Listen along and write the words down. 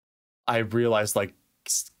I realized like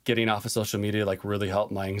getting off of social media like really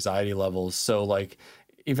helped my anxiety levels. So like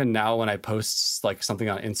even now when I post like something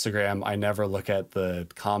on Instagram, I never look at the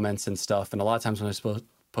comments and stuff. And a lot of times when I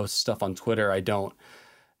post stuff on Twitter, I don't.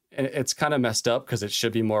 It's kind of messed up because it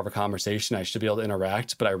should be more of a conversation. I should be able to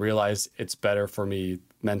interact, but I realize it's better for me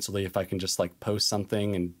mentally if I can just like post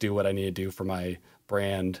something and do what I need to do for my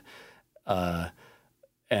brand,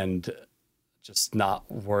 and just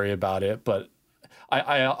not worry about it. But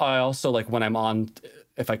I also like when I'm on,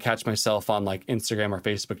 if I catch myself on like Instagram or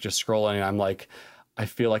Facebook just scrolling, I'm like, I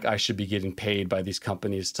feel like I should be getting paid by these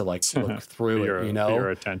companies to like look through it, you know, for your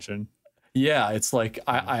attention. Yeah, it's like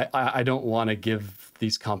I don't want to give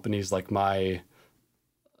these companies like my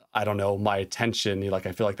attention. Like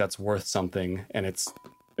I feel like that's worth something, and it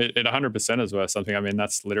 100% is worth something. I mean,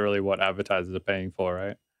 that's literally what advertisers are paying for,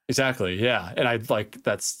 right? Exactly. Yeah, and I like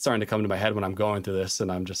that's starting to come to my head when I'm going through this, and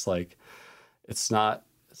I'm just like, it's not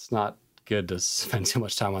good to spend too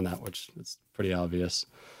much time on that, which is pretty obvious.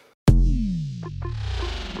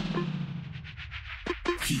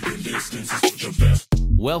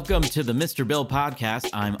 Welcome to the Mr. Bill podcast.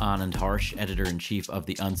 I'm Anand Harsh, editor-in-chief of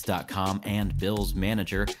theUnz.com and Bill's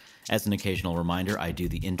manager. As an occasional reminder, I do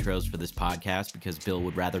the intros for this podcast because Bill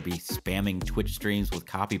would rather be spamming Twitch streams with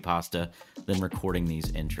copy pasta than recording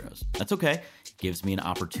these intros. That's okay. It gives me an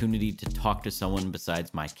opportunity to talk to someone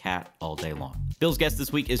besides my cat all day long. Bill's guest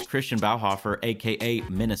this week is Christian Bauhofer, aka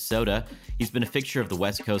Minnesota. He's been a fixture of the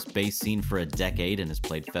West Coast bass scene for a decade and has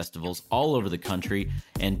played festivals all over the country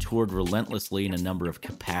and toured relentlessly in a number of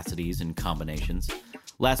capacities and combinations.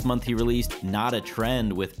 Last month, he released Not a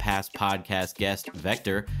Trend with past podcast guest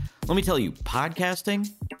Vector. Let me tell you,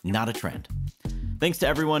 podcasting, not a trend. Thanks to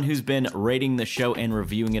everyone who's been rating the show and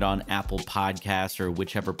reviewing it on Apple Podcasts or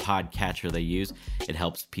whichever podcatcher they use. It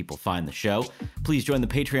helps people find the show. Please join the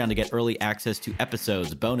Patreon to get early access to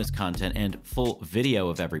episodes, bonus content, and full video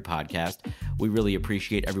of every podcast. We really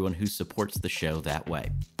appreciate everyone who supports the show that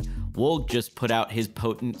way. Woolg just put out his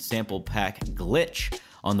potent sample pack Glitch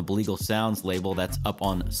on the Belegal Sounds label that's up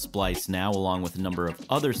on Splice now, along with a number of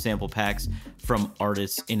other sample packs from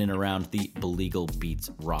artists in and around the Belegal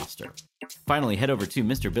Beats roster. Finally, head over to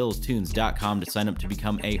MrBillsTunes.com to sign up to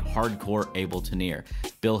become a hardcore Ableton-ear.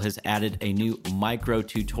 Bill has added a new micro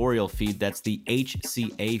tutorial feed that's the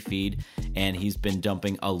HCA feed, and he's been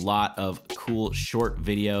dumping a lot of cool short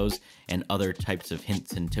videos and other types of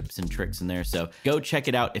hints and tips and tricks in there. So go check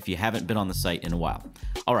it out if you haven't been on the site in a while.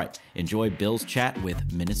 All right, enjoy Bill's chat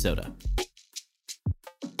with Minnesota.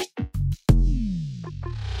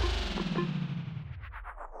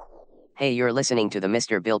 Hey, you're listening to the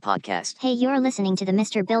Mr. Bill Podcast. Hey, you're listening to the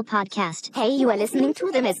Mr. Bill Podcast. Hey, you are listening to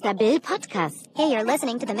the Mr. Bill Podcast. Hey, you're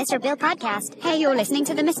listening to the Mr. Bill Podcast. Hey, you're listening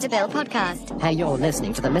to the Mr. Bill Podcast. Hey, you're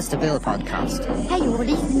listening to the Mr. Bill Podcast. Hey, you're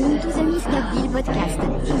listening to the Mr. Bill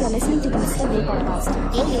Podcast. Hey, you're listening to the Mr. Bill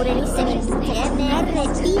Podcast. Hey, you're listening to the Mr. Bill Podcast. Hey, you're listening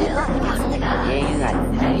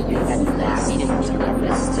to the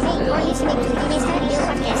Mr. Bill Podcast. Hey, you're listening to the Mr. Bill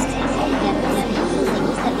Podcast.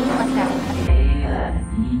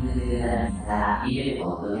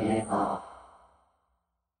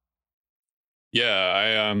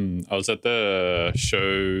 Yeah, I was at the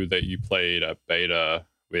show that you played at Beta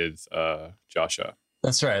with Joshua.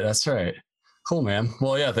 That's right. Cool, man.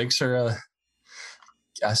 Well, yeah, thanks for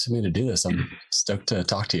asking me to do this. I'm stoked to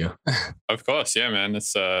talk to you. Of course, yeah, man.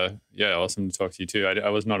 It's awesome to talk to you too. I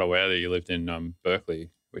was not aware that you lived in Berkeley,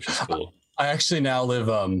 which is cool. I actually now live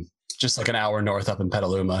just like an hour north up in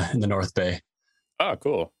Petaluma in the North Bay. Oh,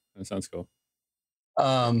 cool. That sounds cool.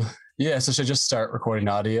 Yeah, so should I just start recording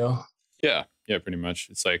audio? Yeah, pretty much.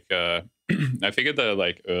 It's like I figured the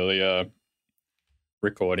like earlier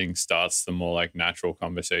recording starts the more like natural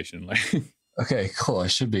conversation. Like okay, cool. I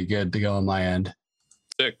should be good to go on my end.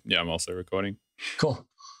 Sick. Yeah, I'm also recording. Cool,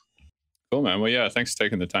 man. Well, yeah, thanks for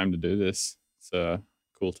taking the time to do this. It's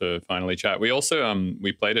cool to finally chat. We also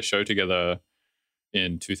we played a show together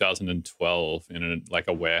in 2012 in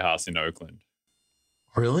a warehouse in Oakland.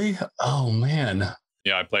 Really? Oh man.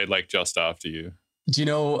 Yeah, I played like just after you. Do you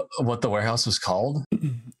know what the warehouse was called?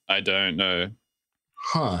 I don't know.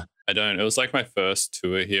 Huh. I don't. It was like my first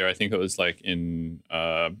tour here. I think it was like it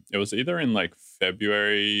was either in like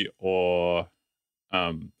February or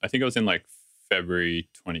I think it was in like February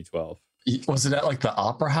 2012. Was it at like the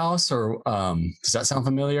Opera House or does that sound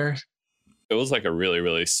familiar? It was like a really,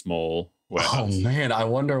 really small warehouse. Oh man, I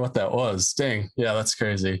wonder what that was. Dang. Yeah, that's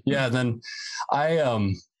crazy. Yeah, then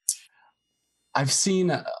I've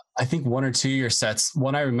seen I think one or two of your sets.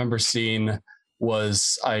 One I remember seeing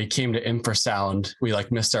was I came to Infrasound. We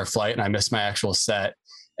like missed our flight and I missed my actual set.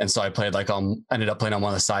 And so I played like ended up playing on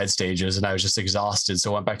one of the side stages, and I was just exhausted.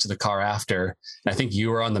 So I went back to the car after, and I think you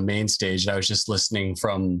were on the main stage, and I was just listening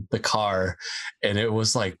from the car, and it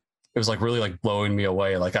was like really like blowing me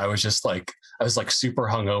away. Like I was like super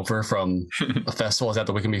hungover from a festival I was at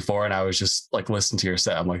the weekend before, and I was just like listening to your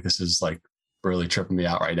set. I'm like, this is like really tripping me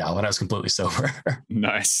out right now, and I was completely sober.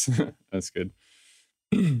 Nice. That's good.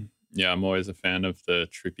 Yeah, I'm always a fan of the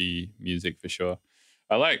trippy music for sure.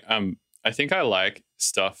 I think I like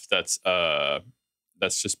stuff that's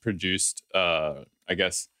just produced I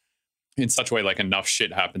guess in such a way like enough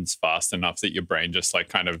shit happens fast enough that your brain just like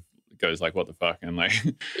kind of goes like, what the fuck? And like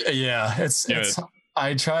yeah, it's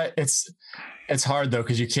I try it's hard though,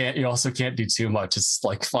 because you also can't do too much. It's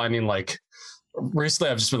like finding like recently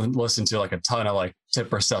I've just been listening to like a ton of like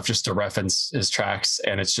Tipper stuff just to reference his tracks,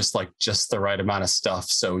 and it's just like the right amount of stuff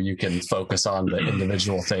so you can focus on the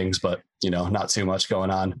individual things, but not too much going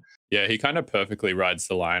on. Yeah, he kind of perfectly rides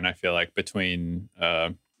the line, I feel like, between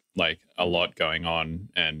like a lot going on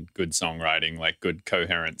and good songwriting, like good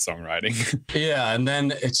coherent songwriting. Yeah, and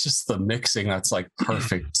then it's just the mixing that's like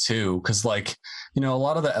perfect too, because like a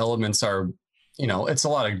lot of the elements are it's a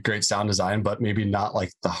lot of great sound design, but maybe not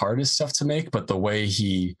like the hardest stuff to make, but the way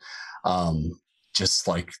he just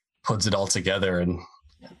like puts it all together and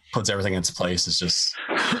puts everything into place is just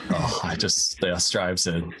I just strive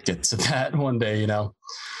to get to that one day.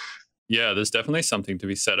 Yeah, there's definitely something to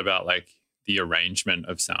be said about like the arrangement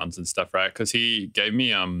of sounds and stuff, right? Because he gave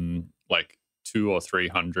me like 200 or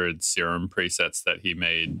 300 Serum presets that he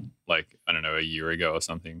made like, I don't know, a year ago or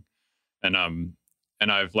something, and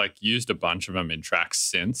I've like used a bunch of them in tracks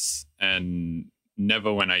since, and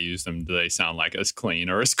never when I use them do they sound like as clean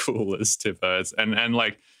or as cool as Tipper's. And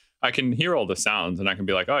like I can hear all the sounds and I can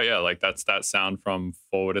be like, oh yeah, like that's that sound from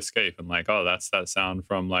Forward Escape, and like, oh, that's that sound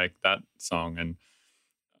from like that song.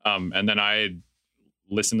 And then I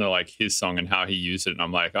listen to like his song and how he used it, and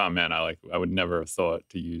I'm like, oh man, I would never have thought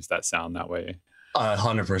to use that sound that way.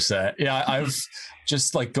 100%. Yeah, I've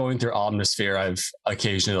just like going through Omnisphere, I've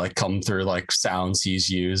occasionally like come through like sounds he's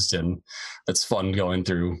used, and it's fun going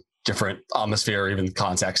through different Omnisphere or even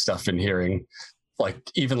Kontakt stuff and hearing like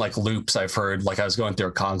even like loops I've heard. Like I was going through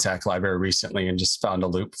a Kontakt library recently and just found a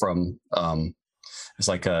loop from it's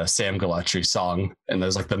like a Sam Galetri song, and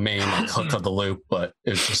there's like the main like hook of the loop, but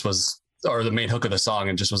it just was, or the main hook of the song,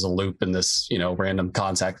 and just was a loop in this random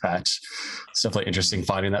Kontakt patch. It's definitely interesting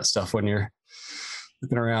finding that stuff when you're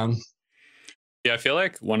looking around. Yeah, I feel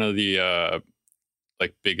like one of the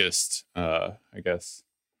like biggest I guess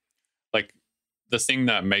like the thing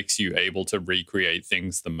that makes you able to recreate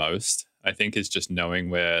things the most, I think, is just knowing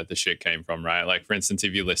where the shit came from, right? Like for instance,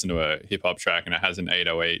 if you listen to a hip hop track and it has an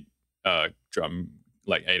 808 drum,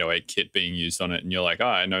 like 808 kit being used on it, and you're like, oh,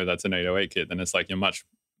 I know that's an 808 kit, then it's like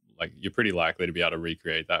you're pretty likely to be able to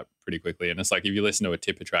recreate that pretty quickly. And it's like if you listen to a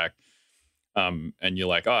Tipper track and you're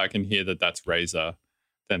like, oh, I can hear that that's Razor,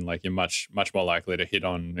 then like you're much more likely to hit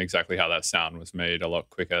on exactly how that sound was made a lot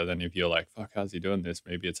quicker than if you're like, fuck, how's he doing this?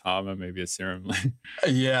 Maybe it's Harmer, maybe it's Serum.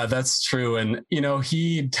 Yeah, that's true. And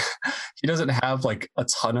he doesn't have like a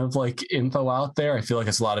ton of like info out there. I feel like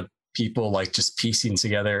it's a lot of people like just piecing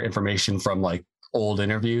together information from like old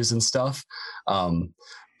interviews and stuff.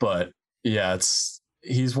 But yeah,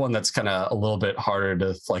 he's one that's kind of a little bit harder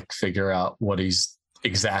to like figure out what he's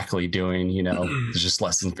exactly doing. There's just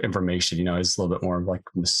less information. He's a little bit more like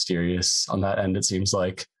mysterious on that end, it seems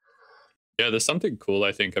like. Yeah, there's something cool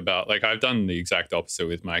I think about, like, I've done the exact opposite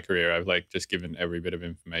with my career. I've like just given every bit of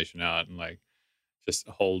information out and like just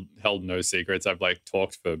held no secrets. I've like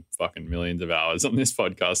talked for fucking millions of hours on this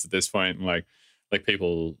podcast at this point, and like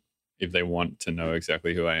people, if they want to know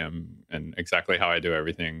exactly who I am and exactly how I do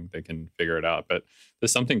everything, they can figure it out. But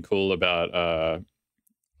there's something cool about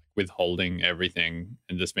withholding everything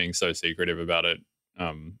and just being so secretive about it.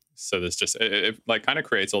 So there's just it like kind of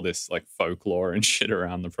creates all this like folklore and shit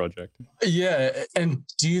around the project. Yeah. And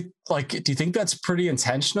do you think that's pretty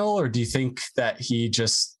intentional, or do you think that he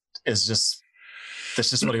just is that's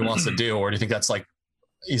just what he wants to do, or do you think that's like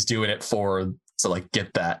he's doing it to like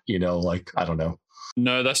get that, like, I don't know.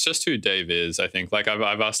 No, that's just who Dave is, I think. Like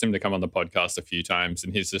I've asked him to come on the podcast a few times,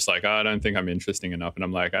 and he's just like, oh, I don't think I'm interesting enough. And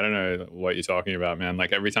I'm like, I don't know what you're talking about, man.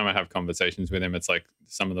 Like every time I have conversations with him, it's like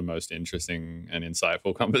some of the most interesting and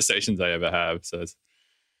insightful conversations I ever have. So it's,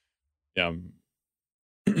 yeah,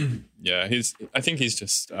 yeah. I think he's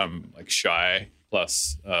just like shy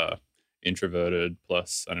plus introverted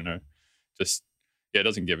plus, I don't know, just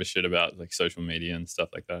doesn't give a shit about like social media and stuff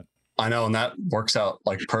like that. I know, and that works out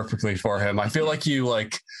like perfectly for him. I feel like you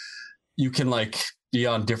can like be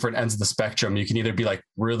on different ends of the spectrum. You can either be like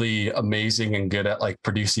really amazing and good at like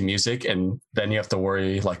producing music, and then you have to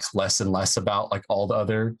worry like less and less about like all the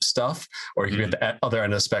other stuff, or you can be at the other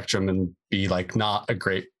end of the spectrum and be like not a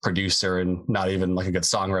great producer and not even like a good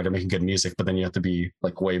songwriter making good music, but then you have to be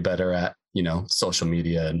like way better at, you know, social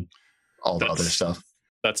media and all the other stuff.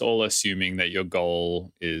 That's all assuming that your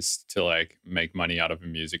goal is to like make money out of a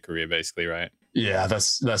music career, basically, right? Yeah,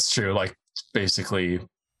 that's true. Like basically,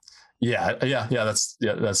 yeah, that's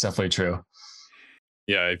definitely true.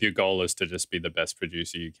 Yeah, if your goal is to just be the best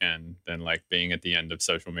producer you can, then like being at the end of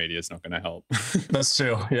social media is not going to help. That's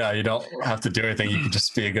true. Yeah, you don't have to do anything. You can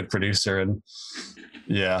just be a good producer, and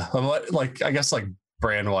yeah, like I guess like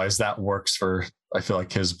brand wise, that works for. I feel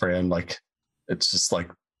like his brand, like it's just like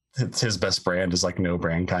his best brand is like no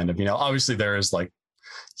brand kind of. You know, obviously there is like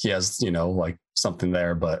he has, you know, like something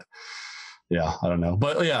there, but. Yeah, I don't know.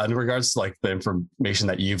 But yeah, in regards to like the information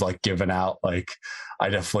that you've like given out, like I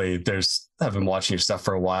definitely I've been watching your stuff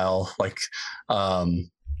for a while. Like there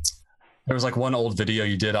was like one old video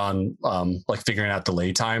you did on like figuring out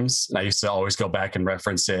delay times. And I used to always go back and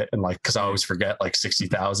reference it, and like because I always forget like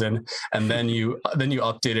 60,000. And then you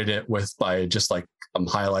updated it by just like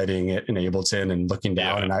highlighting it in Ableton and looking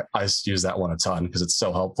down. And I just use that one a ton because it's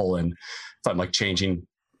so helpful. And if I'm like changing,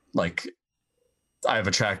 like I have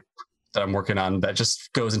a track that I'm working on that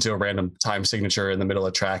just goes into a random time signature in the middle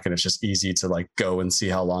of the track, and it's just easy to like go and see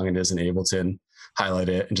how long it is in Ableton, highlight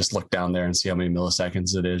it, and just look down there and see how many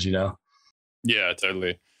milliseconds it is, you know? Yeah,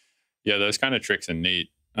 totally. Yeah, those kind of tricks are neat.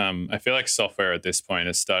 I feel like software at this point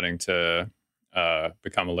is starting to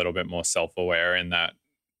become a little bit more self-aware in that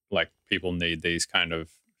like people need these kind of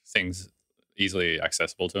things easily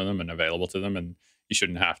accessible to them and available to them, and you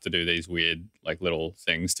shouldn't have to do these weird like little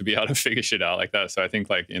things to be able to figure shit out like that. So I think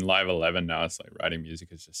like in Live 11 now, it's like writing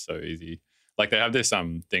music is just so easy. Like they have this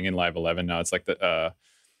thing in Live 11 now. It's like have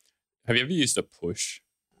you ever used a Push?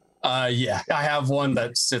 Yeah, I have one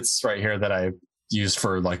that sits right here that I used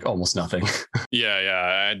for like almost nothing. yeah,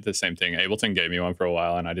 I had the same thing. Ableton gave me one for a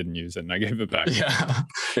while and I didn't use it and I gave it back.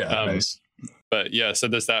 Yeah, nice. But yeah, so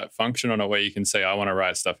there's that function on it where you can say, I want to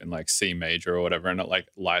write stuff in like C major or whatever, and it like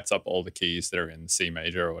lights up all the keys that are in C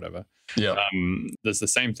major or whatever. Yeah. There's the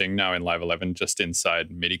same thing now in Live 11, just inside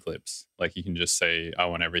MIDI clips. Like you can just say, I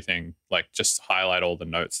want everything, like just highlight all the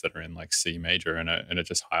notes that are in like C major, and it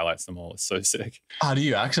just highlights them all. It's so sick. How do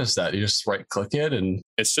you access that? You just right click it and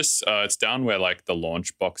it's just it's down where like the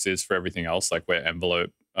launch box is for everything else, like where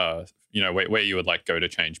envelope, you know, where you would like go to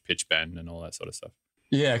change pitch bend and all that sort of stuff.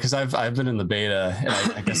 Yeah, because I've been in the beta,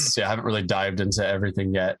 and I guess I haven't really dived into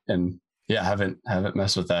everything yet, and I haven't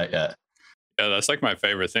messed with that yet. Yeah, that's like my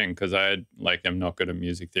favorite thing because I'm not good at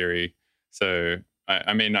music theory, so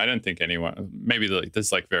I mean I don't think anyone, maybe like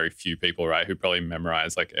there's like very few people, right, who probably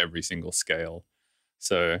memorize like every single scale.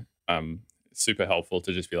 So it's super helpful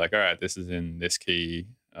to just be like, all right, this is in this key.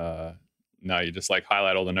 Now you just like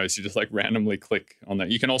highlight all the notes. You just like randomly click on that.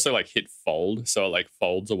 You can also like hit fold. So it like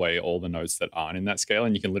folds away all the notes that aren't in that scale.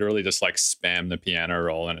 And you can literally just like spam the piano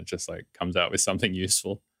roll and it just like comes out with something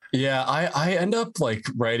useful. Yeah, I end up like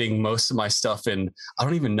writing most of my stuff in, I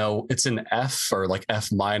don't even know, it's in F or like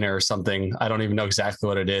F minor or something. I don't even know exactly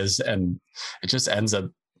what it is. And it just ends up,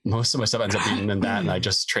 most of my stuff ends up being in that, and I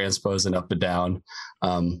just transpose it up and down.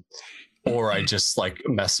 Or I just like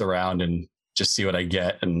mess around and just see what I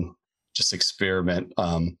get and just experiment.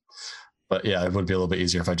 But yeah, it would be a little bit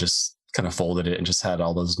easier if I just kind of folded it and just had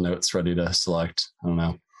all those notes ready to select. I don't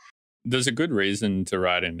know. There's a good reason to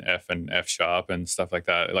write in F and F sharp and stuff like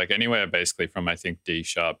that. Like anywhere basically from I think D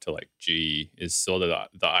sharp to like G is sort of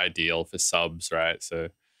the ideal for subs, right? So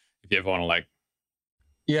if you ever want to like,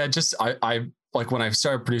 yeah, just I like when I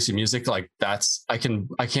started producing music, like I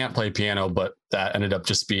can't play piano, but that ended up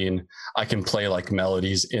just being, I can play like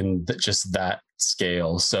melodies in just that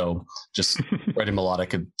scale. So just writing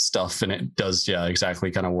melodic stuff, and it does, yeah, exactly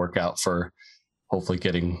kind of work out for hopefully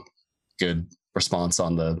getting good response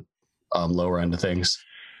on the lower end of things.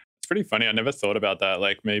 It's pretty funny. I never thought about that.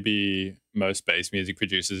 Like maybe most bass music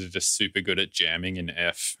producers are just super good at jamming in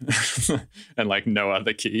F and like no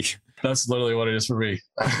other key. That's literally what it is for me.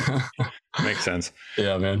 Makes sense.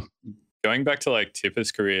 Yeah, man. Going back to like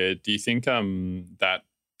Tipper's career, do you think that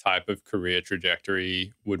type of career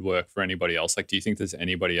trajectory would work for anybody else? Like, do you think there's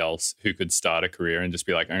anybody else who could start a career and just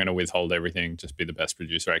be like, I'm going to withhold everything, just be the best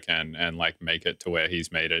producer I can, and like make it to where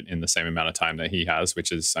he's made it in the same amount of time that he has,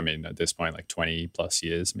 which is, I mean, at this point, like 20 plus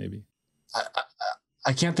years, maybe?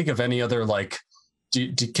 I can't think of any other, like,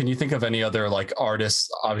 can you think of any other like artists,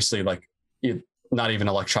 obviously like not even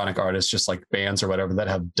electronic artists, just like bands or whatever that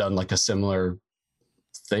have done like a similar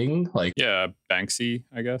thing? Like, yeah, Banksy,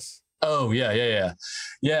 I guess. Oh yeah.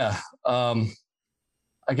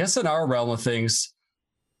 I guess in our realm of things,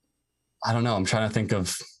 I don't know. I'm trying to think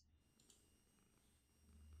of.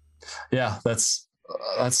 Yeah, that's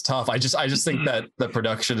tough. I just think that the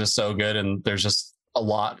production is so good, and there's just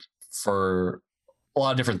for a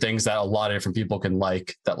lot of different things that a lot of different people can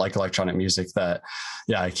like that like electronic music. That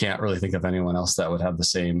yeah, I can't really think of anyone else that would have the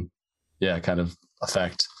same kind of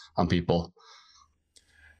effect on people.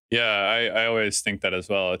 Yeah, I always think that as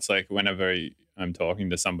well. It's like whenever I'm talking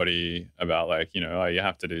to somebody about like, oh, you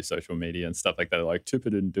have to do social media and stuff like that, like Tupa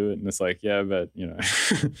didn't do it. And it's like, yeah, but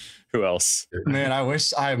who else? Man,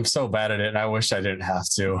 I'm so bad at it and I wish I didn't have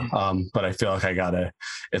to. But I feel like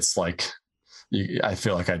it's like, I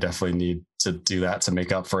feel like I definitely need to do that to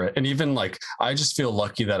make up for it. And even like, I just feel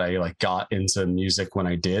lucky that I like got into music when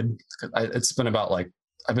I did. It's been about like,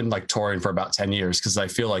 I've been like touring for about 10 years because I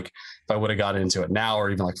feel like if I would have gotten into it now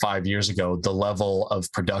or even like 5 years ago, the level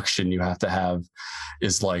of production you have to have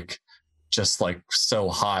is like just like so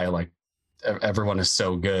high. Like everyone is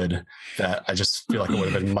so good that I just feel like it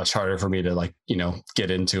would have been much harder for me to like,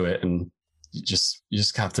 get into it. And you just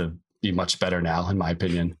have to be much better now, in my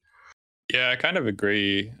opinion. Yeah, I kind of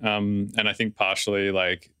agree. And I think partially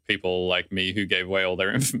like people like me who gave away all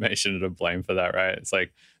their information are to blame for that, right? It's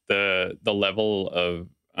like the level of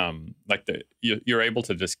you're able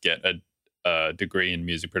to just get a degree in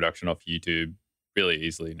music production off YouTube really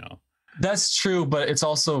easily now. That's true, but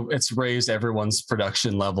it's raised everyone's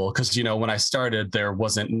production level because when I started there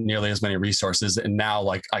wasn't nearly as many resources, and now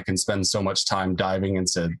like I can spend so much time diving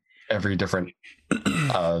into every different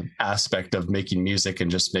aspect of making music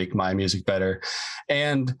and just make my music better.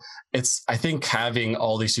 And I think having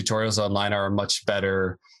all these tutorials online are a much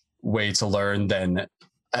better way to learn than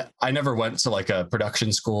I never went to like a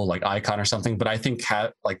production school like Icon or something, but I think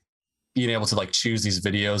like being able to like choose these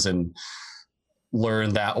videos and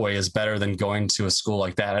learn that way is better than going to a school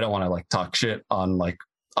like that. I don't want to like talk shit on like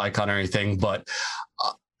Icon or anything, but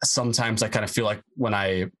sometimes I kind of feel like when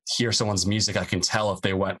I hear someone's music, I can tell if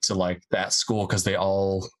they went to like that school because they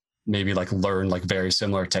all maybe like learn like very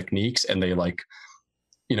similar techniques and they like,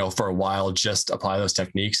 for a while just apply those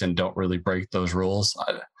techniques and don't really break those rules.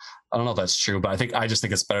 I don't know if that's true, but I just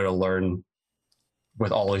think it's better to learn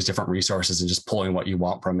with all these different resources and just pulling what you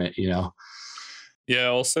want from it, Yeah,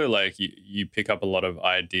 also like you pick up a lot of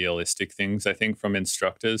idealistic things, I think, from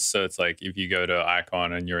instructors. So it's like if you go to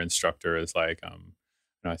Icon and your instructor is like,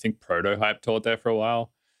 I think Prototype taught there for a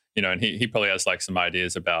while, and he probably has like some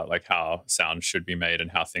ideas about like how sound should be made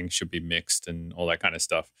and how things should be mixed and all that kind of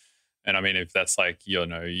stuff. And I mean, if that's like, your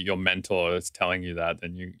mentor is telling you that,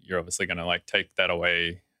 then you're obviously going to like take that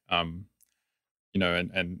away, and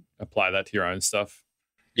apply that to your own stuff.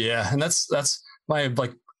 Yeah. And that's my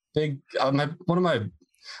like big, one of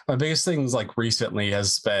my biggest things like recently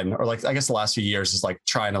has been, or like, I guess the last few years is like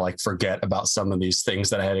trying to like forget about some of these things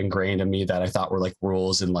that I had ingrained in me that I thought were like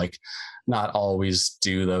rules and like not always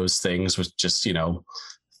do those things with just,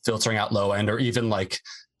 filtering out low end or even like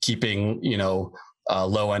keeping,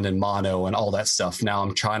 low end and mono and all that stuff. Now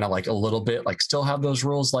I'm trying to like a little bit like still have those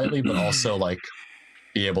rules lightly, but also like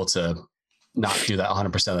be able to not do that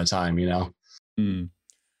 100% of the time,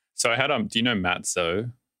 So I had do you know Matt Zoe?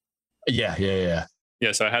 Yeah.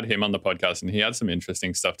 Yeah, so I had him on the podcast and he had some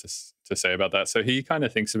interesting stuff to say about that. So he kind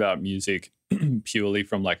of thinks about music purely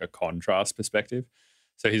from like a contrast perspective.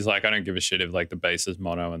 So he's like, I don't give a shit if like the bass is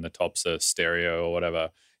mono and the tops are stereo or whatever.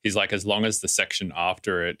 He's like, as long as the section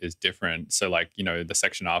after it is different. So like, the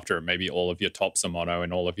section after it, maybe all of your tops are mono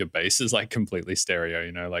and all of your bass is like completely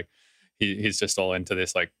stereo, like he's just all into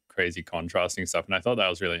this like crazy contrasting stuff. And I thought that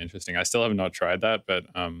was really interesting. I still have not tried that, but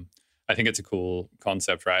I think it's a cool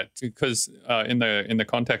concept, right? Because in the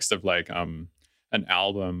context of like an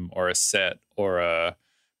album or a set or a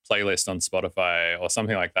playlist on Spotify or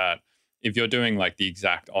something like that, if you're doing like the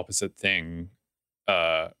exact opposite thing,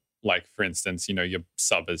 like for instance, your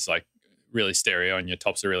sub is like really stereo and your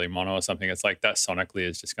tops are really mono or something, it's like that sonically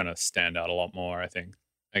is just going to stand out a lot more, I think,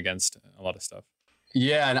 against a lot of stuff.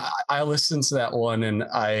 Yeah, and I listened to that one and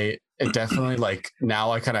it definitely like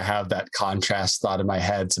now I kind of have that contrast thought in my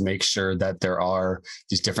head to make sure that there are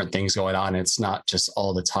these different things going on. It's not just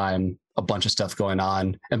all the time a bunch of stuff going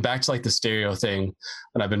on. And back to like the stereo thing,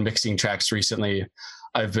 when I've been mixing tracks recently,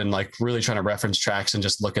 I've been like really trying to reference tracks and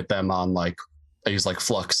just look at them on like, I use like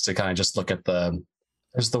Flux to kind of just look at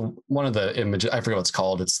there's one of the images, I forget what it's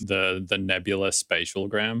called. It's the Nebula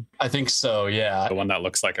Spatialgram. I think so, yeah. The one that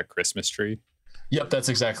looks like a Christmas tree. Yep, that's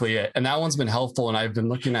exactly it. And that one's been helpful. And I've been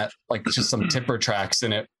looking at like just some Tipper tracks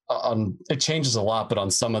and it changes a lot, but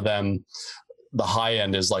on some of them, the high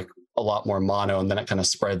end is like a lot more mono and then it kind of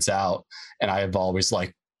spreads out. And I've always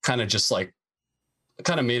like kind of just like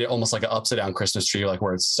kind of made it almost like an upside down Christmas tree, like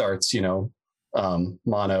where it starts, mono,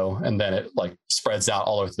 and then it like spreads out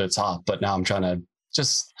all the way to the top. But now I'm trying to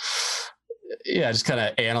just kind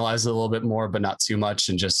of analyze it a little bit more, but not too much,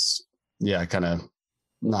 and just kind of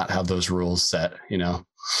not have those rules set.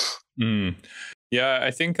 Yeah,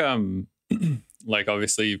 I think like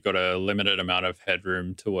obviously you've got a limited amount of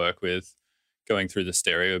headroom to work with going through the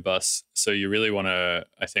stereo bus, so you really want to,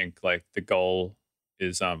 I think, like the goal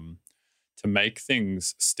is to make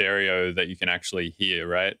things stereo that you can actually hear,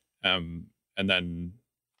 right? And then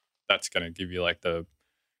that's going to give you like you're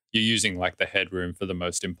using like the headroom for the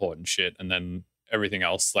most important shit, and then everything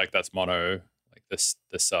else like that's mono, like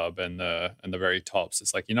the sub and the very tops.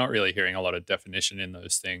 It's like you're not really hearing a lot of definition in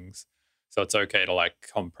those things, so it's okay to like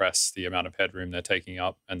compress the amount of headroom they're taking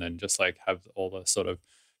up, and then just like have all the sort of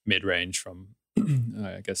mid range from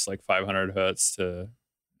I guess like 500 hertz to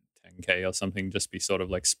 10K or something just be sort of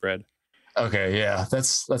like spread. Okay, yeah,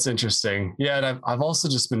 that's interesting. Yeah, and I've also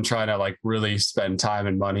just been trying to like really spend time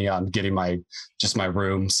and money on getting my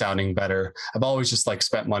room sounding better. I've always just like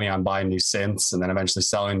spent money on buying new synths and then eventually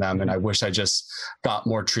selling them. And I wish I just got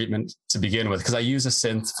more treatment to begin with, because I use a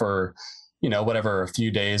synth for whatever, a few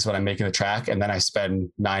days when I'm making a track, and then I spend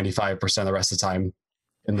 95% of the rest of the time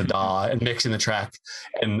in the DAW and mixing the track,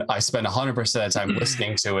 and I spend 100% of the time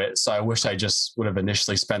listening to it. So I wish I just would have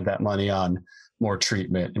initially spent that money on more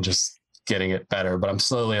treatment and just getting it better. But I'm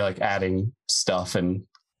slowly like adding stuff and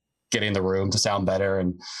getting the room to sound better.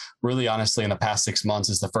 And really, honestly, in the past 6 months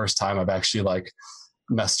is the first time I've actually like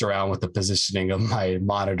messed around with the positioning of my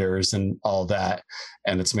monitors and all that,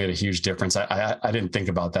 and it's made a huge difference. I didn't think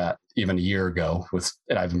about that even a year ago,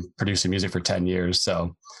 and I've been producing music for 10 years.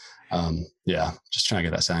 So just trying to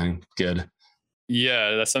get that sounding good.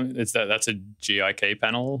 Yeah, that's a GIK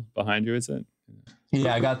panel behind you, is it?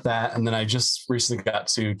 Yeah, I got that. And then I just recently got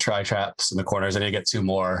 2 tri-traps in the corners. I need to get 2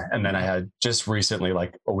 more. And then I had just recently,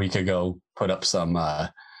 like a week ago, put up some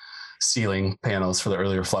ceiling panels for the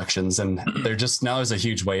early reflections. And they're just, now there's a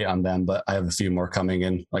huge weight on them, but I have a few more coming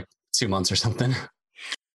in like 2 months or something.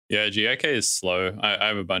 Yeah, GIK is slow. I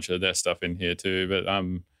have a bunch of their stuff in here too. But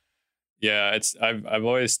I've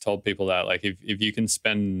always told people that like if you can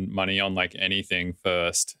spend money on like anything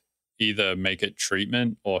first, either make it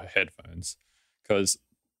treatment or headphones. Because,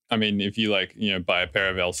 I mean, if you like, buy a pair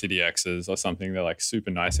of LCDXs or something, they're like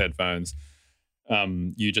super nice headphones.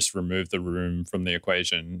 You just remove the room from the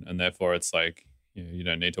equation, and therefore it's like, you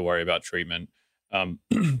don't need to worry about treatment.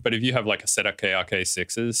 But if you have like a set of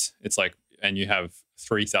KRK6s, it's like, and you have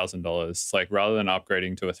 $3,000, it's like rather than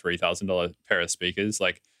upgrading to a $3,000 pair of speakers,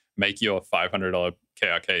 like make your $500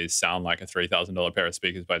 KRKs sound like a $3,000 pair of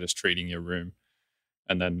speakers by just treating your room.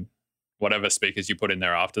 And then whatever speakers you put in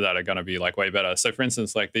there after that are going to be like way better. So for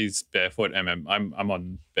instance, like these Barefoot I'm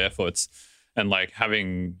on Barefoots, and like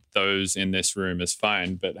having those in this room is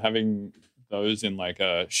fine, but having those in like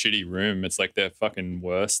a shitty room, it's like they're fucking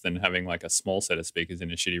worse than having like a small set of speakers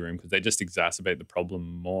in a shitty room, because they just exacerbate the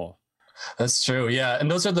problem more. That's true. Yeah.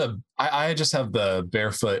 And those are I just have the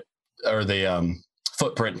Barefoot or the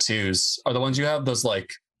Footprint 2s. Are the ones you have, those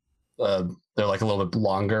like they're like a little bit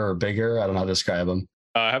longer or bigger? I don't know how to describe them.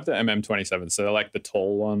 I have the MM27, so they're like the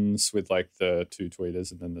tall ones with like the 2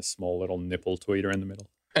 tweeters and then the small little nipple tweeter in the middle.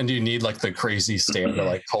 And do you need like the crazy stand to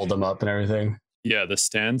like hold them up and everything? Yeah, the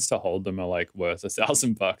stands to hold them are like worth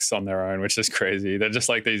 $1,000 on their own, which is crazy. They're just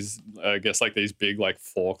like these, I guess, like these big like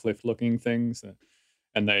forklift looking things,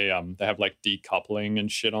 and they have like decoupling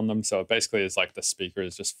and shit on them. So basically, it's like the speaker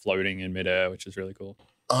is just floating in midair, which is really cool.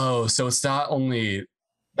 Oh, so it's not only.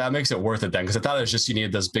 That makes it worth it then, because I thought it was just you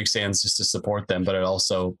needed those big stands just to support them, but it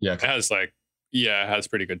also it has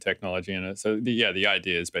pretty good technology in it. So the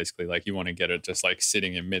idea is basically like you want to get it just like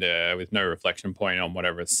sitting in midair with no reflection point on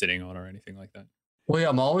whatever it's sitting on or anything like that. Well,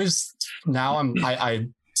 yeah, I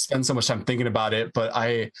spend so much time thinking about it, but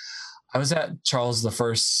I was at Charles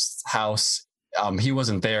I's house. He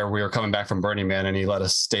wasn't there. We were coming back from Burning Man, and he let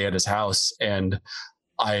us stay at his house, and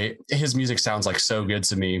his music sounds like so good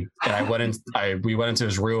to me. And we went into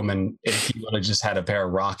his room, and he would have just had a pair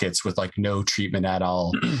of Rockets with like no treatment at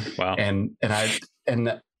all. Wow. And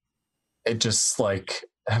it just like,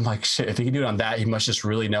 I'm like, shit, if he can do it on that, he must just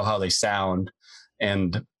really know how they sound.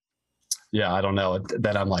 And yeah, I don't know.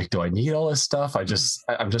 Then I'm like, do I need all this stuff? I'm just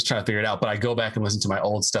trying to figure it out. But I go back and listen to my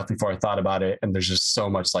old stuff before I thought about it, and there's just so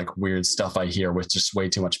much like weird stuff I hear with just way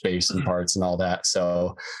too much bass and parts and all that.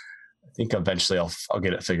 So I think eventually I'll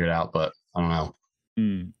get it figured out, but I don't know.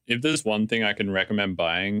 If there's one thing I can recommend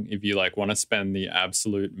buying, if you like want to spend the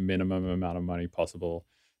absolute minimum amount of money possible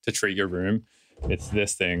to treat your room, it's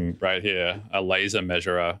this thing right here, a laser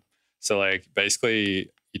measurer. So like basically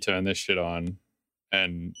you turn this shit on,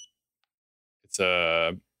 and it's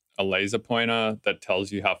a laser pointer that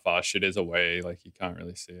tells you how far shit is away. Like you can't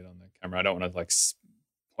really see it on the camera. I don't want to like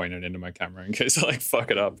point it into my camera in case I like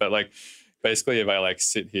fuck it up. But like basically if I like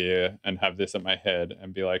sit here and have this at my head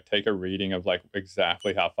and be like, take a reading of like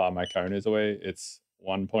exactly how far my cone is away, it's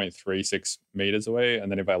 1.36 meters away.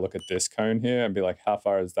 And then if I look at this cone here and be like, how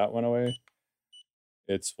far is that one away?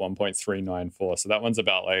 It's 1.394. So that one's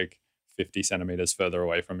about like 50 centimeters further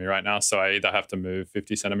away from me right now. So I either have to move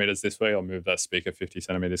 50 centimeters this way or move that speaker 50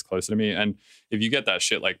 centimeters closer to me. And if you get that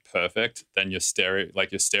shit like perfect, then your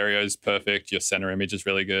stereo is perfect. Your center image is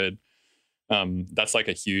really good. That's like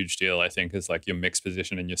a huge deal, I think, is like your mix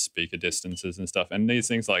position and your speaker distances and stuff. And these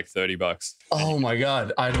things are like $30. Oh my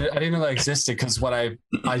God. I didn't know that existed, because when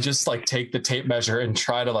I just like take the tape measure and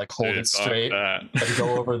try to like hold it straight and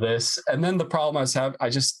go over this. And then the problem I was having,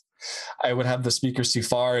 I would have the speakers too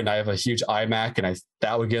far, and I have a huge iMac, and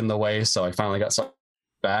that would get in the way. So I finally got some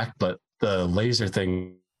back, but the laser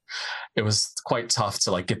thing, it was quite tough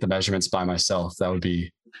to like get the measurements by myself. That would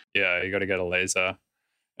be. Yeah, you got to get a laser.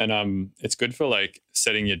 And it's good for like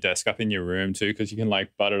setting your desk up in your room too, because you can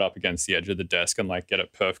like butt it up against the edge of the desk and like get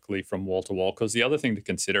it perfectly from wall to wall. Because the other thing to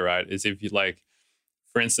consider, right, is if you like,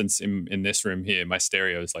 for instance, in this room here, my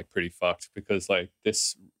stereo is like pretty fucked, because like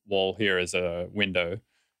this wall here is a window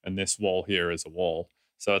and this wall here is a wall.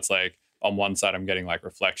 So it's like on one side I'm getting like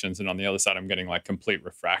reflections, and on the other side I'm getting like complete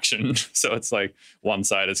refraction. So it's like one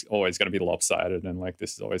side is always going to be lopsided, and like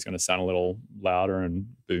this is always going to sound a little louder and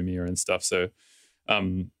boomier and stuff. So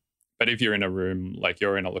but if you're in a room like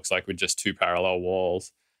you're in, it looks like with just two parallel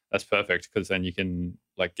walls, that's perfect, because then you can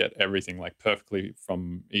like get everything like perfectly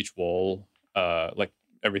from each wall. Like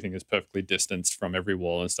everything is perfectly distanced from every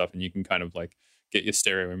wall and stuff, and you can kind of like get your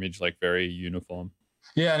stereo image like very uniform.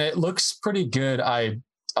 Yeah, and it looks pretty good. I use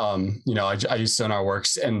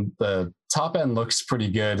SonarWorks, and the top end looks pretty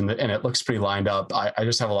good, and it looks pretty lined up. I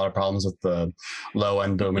just have a lot of problems with the low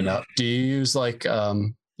end booming up. Do you use like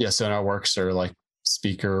SonarWorks or like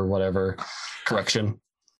speaker or whatever correction?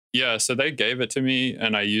 Yeah, so they gave it to me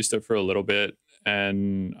and I used it for a little bit,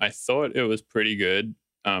 and I thought it was pretty good.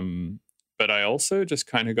 But I also just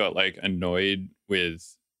kind of got like annoyed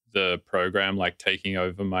with the program like taking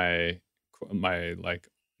over my like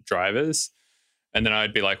drivers, and then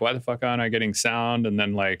I'd be like, why the fuck aren't I getting sound? And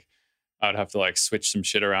then like I'd have to like switch some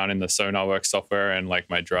shit around in the SonarWorks software and like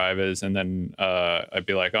my drivers, and then I'd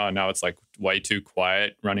be like, oh, now it's like way too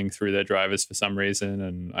quiet running through their drivers for some reason,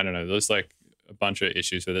 and I don't know, there's like a bunch of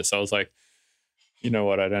issues with it. So I was like, you know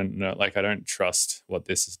what, I don't know, like I don't trust what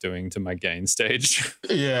this is doing to my gain stage.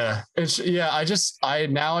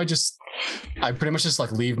 I pretty much just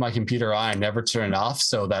like leave my computer on and never turn it off,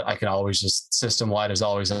 so that I can always just system wide is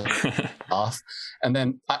always off. And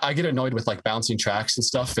then I get annoyed with like bouncing tracks and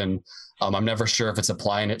stuff, and I'm never sure if it's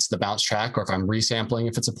applying it to the bounce track or if I'm resampling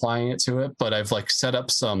if it's applying it to it. But I've like set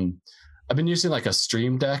up I've been using like a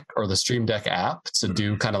Stream Deck or the Stream Deck app to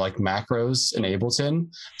do kind of like macros in Ableton.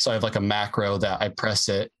 So I have like a macro that I press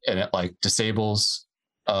it and it like disables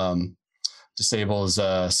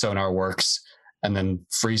SonarWorks, and then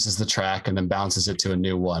freezes the track and then bounces it to a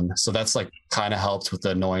new one. So that's like kind of helped with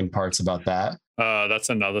the annoying parts about that. That's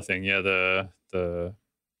another thing. Yeah, the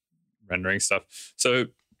rendering stuff. So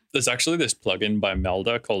there's actually this plugin by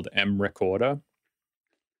Melda called M Recorder,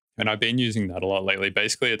 and I've been using that a lot lately.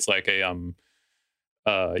 Basically, it's like a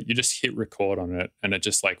you just hit record on it, and it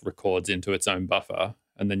just like records into its own buffer,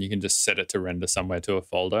 and then you can just set it to render somewhere to a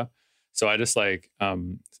folder. So I just like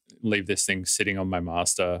leave this thing sitting on my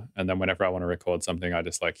master, and then whenever I want to record something, I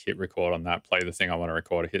just like hit record on that, play the thing I want to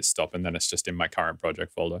record, hit stop, and then it's just in my current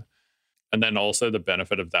project folder. And then also the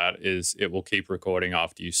benefit of that is it will keep recording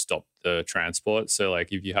after you stop the transport. So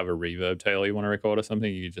like if you have a reverb tail you want to record or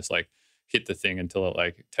something, you just like hit the thing until it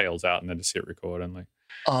like tails out and then just hit record and like.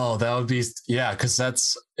 Oh, that would be, yeah, because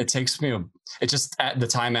it takes me, it just, the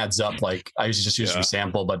time adds up. Like I usually just use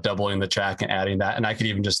resample, but doubling the track and adding that. And I could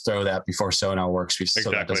even just throw that before SonarWorks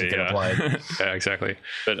so that doesn't get applied. Yeah, exactly.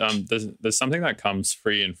 But there's something that comes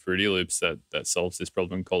free in Fruity Loops that solves this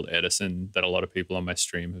problem called Edison that a lot of people on my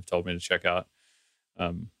stream have told me to check out.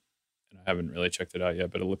 And I haven't really checked it out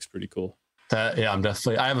yet, but it looks pretty cool. I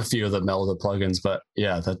have a few of the Melda plugins, but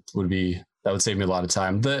yeah, that would save me a lot of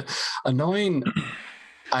time. The annoying,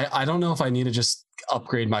 I don't know if I need to just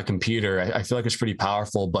upgrade my computer. I feel like it's pretty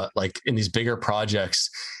powerful, but like in these bigger projects,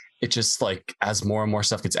 it just like as more and more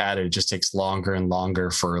stuff gets added, it just takes longer and longer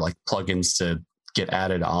for like plugins to get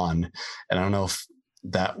added on. And I don't know if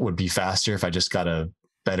that would be faster if I just got a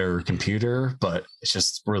better computer, but it's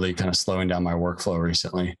just really kind of slowing down my workflow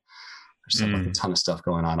recently. There's like a ton of stuff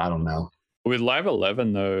going on. I don't know. With Live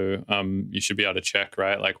 11 though, you should be able to check,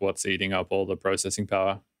 right, like what's eating up all the processing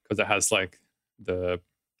power, because it has like the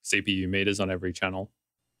CPU meters on every channel.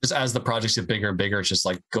 Just as the projects get bigger and bigger, it's just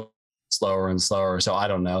like go slower and slower. So I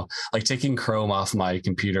don't know. Like taking Chrome off my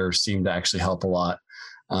computer seemed to actually help a lot.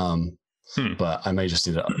 But I may just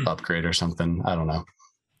need to upgrade or something. I don't know.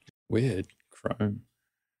 Weird. Chrome.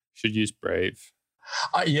 Should use Brave.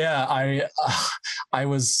 Yeah, I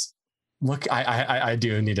was I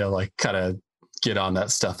do need to like kind of get on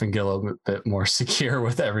that stuff and get a little bit more secure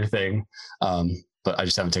with everything. But I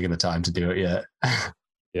just haven't taken the time to do it yet.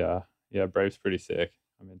 Yeah, Brave's pretty sick.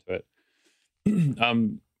 I'm into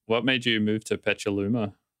it. What made you move to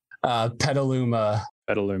Petaluma? Petaluma.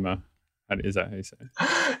 Is that how you say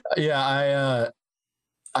it? Yeah,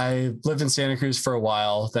 I lived in Santa Cruz for a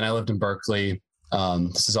while. Then I lived in Berkeley.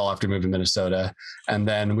 This is all after moving to Minnesota. And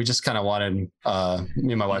then we just kind of wanted, me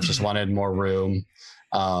and my wife just wanted more room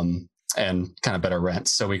and kind of better rent.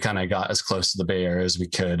 So we kind of got as close to the Bay Area as we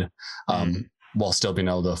could while still being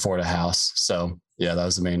able to afford a house. So yeah, that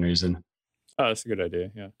was the main reason. Oh, that's a good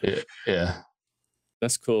idea. Yeah.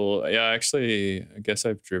 That's cool. Yeah, actually, I guess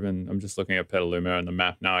I'm just looking at Petaluma on the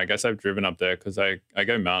map now. I guess I've driven up there because I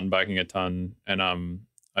go mountain biking a ton, and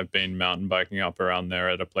I've been mountain biking up around there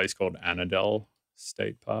at a place called Annandale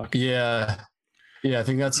State Park. Yeah, I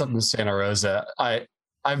think that's up in Santa Rosa.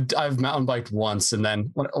 I've mountain biked once, and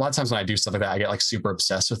then a lot of times when I do stuff like that, I get like super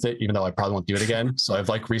obsessed with it, even though I probably won't do it again. So I've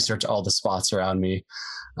like researched all the spots around me,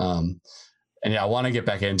 and yeah, I want to get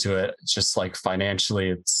back into it. It's just like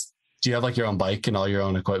financially, do you have like your own bike and all your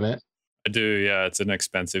own equipment? I do. Yeah, it's an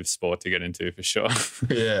expensive sport to get into for sure.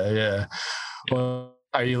 Yeah. Well,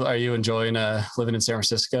 are you enjoying living in San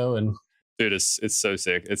Francisco? And dude, it's so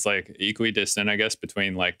sick. It's like equidistant, I guess,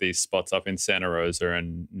 between like these spots up in Santa Rosa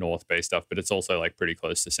and North Bay stuff, but it's also like pretty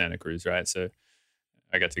close to Santa Cruz, right? So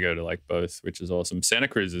I get to go to like both, which is awesome. Santa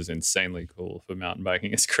Cruz is insanely cool for mountain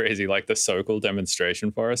biking. It's crazy. Like the Sokol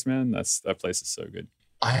demonstration forest, man. That place is so good.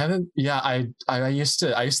 I haven't. Yeah, I used to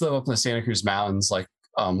live up in the Santa Cruz Mountains, like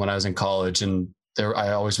when I was in college, and there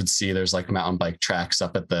I always would see there's like mountain bike tracks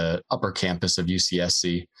up at the upper campus of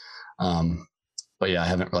UCSC. But yeah, I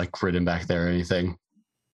haven't like ridden back there or anything.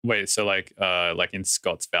 Wait, so like in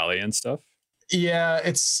Scotts Valley and stuff? Yeah,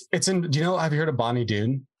 it's in. Do you know? Have you heard of Bonnie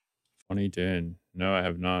Doon? Bonnie Doon? No, I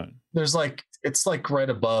have not. It's like right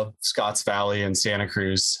above Scotts Valley and Santa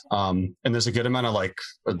Cruz. And there's a good amount of like,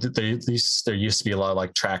 there used to be a lot of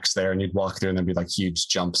like tracks there, and you'd walk through and there'd be like huge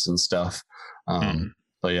jumps and stuff.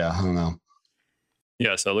 But yeah, I don't know.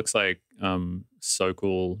 Yeah, so it looks like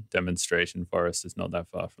Sokol demonstration forest is not that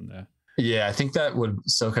far from there. Yeah, I think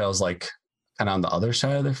SoCal is like kind of on the other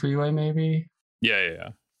side of the freeway, maybe. Yeah.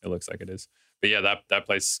 It looks like it is. But yeah, that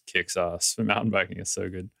place kicks ass for mountain biking. It's so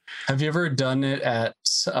good. Have you ever done it at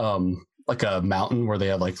like a mountain where they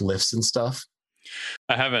have like lifts and stuff?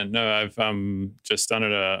 I haven't. No, I've just done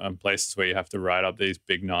it on places where you have to ride up these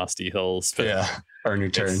big nasty hills. Yeah, or new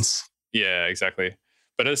turns. Yeah, exactly.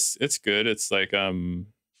 But it's good. It's like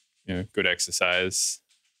good exercise,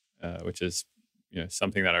 which is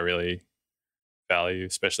something that I really value,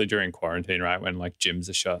 especially during quarantine, right, when like gyms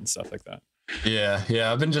are shut and stuff like that.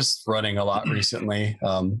 Yeah. I've been just running a lot recently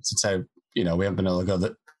since we haven't been able to go to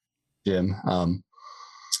the gym.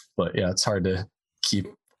 But yeah, it's hard to keep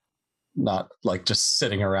not like just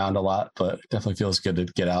sitting around a lot, but it definitely feels good to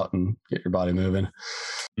get out and get your body moving.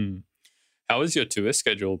 How was your tour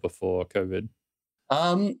schedule before COVID?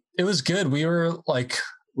 It was good. We were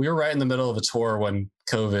right in the middle of a tour when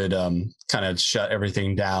COVID kind of shut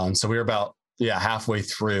everything down. So we were about halfway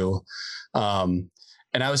through.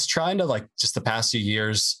 And I was trying to like just the past few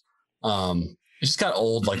years, it just got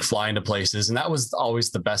old, like flying to places. And that was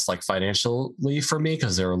always the best, like financially for me,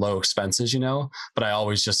 because there were low expenses, but I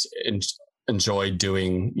always just enjoyed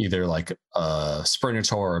doing either like a sprinter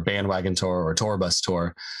tour or a bandwagon tour or a tour bus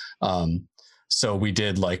tour. So we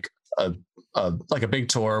did like a big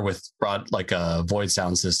tour with brought like a Void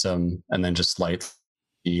sound system and then just light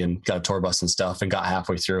and got a tour bus and stuff and got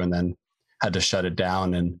halfway through and then had to shut it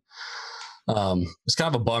down. And it's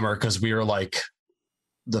kind of a bummer because we were like,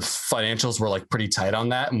 the financials were like pretty tight on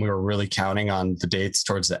that. And we were really counting on the dates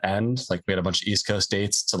towards the end. Like we had a bunch of East Coast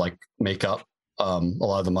dates to like make up a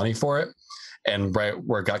lot of the money for it. And right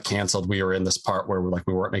where it got canceled, we were in this part where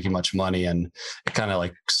we weren't making much money, and it kind of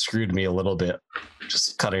like screwed me a little bit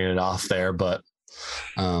just cutting it off there. But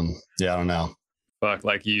I don't know. Fuck,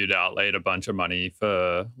 like you'd outlaid a bunch of money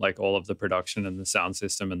for like all of the production and the sound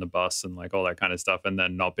system and the bus and like all that kind of stuff. And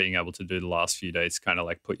then not being able to do the last few days kind of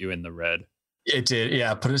like put you in the red. It did.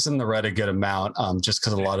 Yeah. Put us in the red a good amount. Just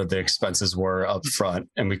because a lot of the expenses were up front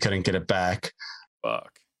and we couldn't get it back.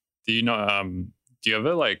 Fuck. Do you know? Do you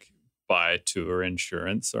ever like buy tour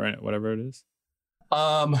insurance or whatever it is?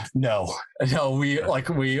 No, me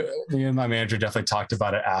and my manager definitely talked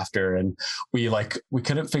about it after, and we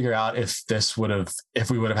couldn't figure out if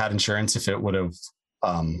we would have had insurance, if it would have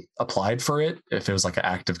applied for it, if it was like an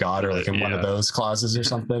act of God or like in one of those clauses or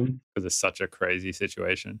something. Because it's such a crazy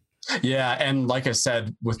situation. Yeah, and like I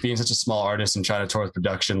said, with being such a small artist and trying to tour with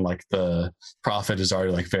production, like the profit is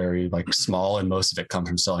already like very like small, and most of it comes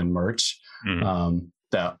from selling merch. Mm-hmm.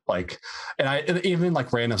 That like, and I even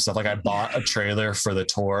like random stuff, like I bought a trailer for the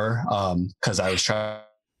tour because I was trying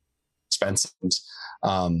expensive,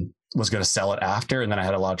 was going to sell it after, and then I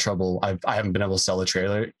had a lot of trouble. I haven't been able to sell the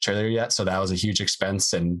trailer yet, so that was a huge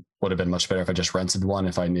expense, and would have been much better if I just rented one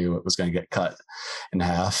if I knew it was going to get cut in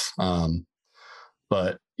half.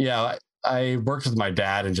 But yeah, I worked with my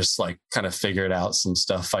dad and just like kind of figured out some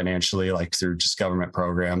stuff financially, like through just government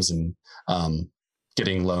programs and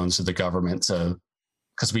getting loans to the government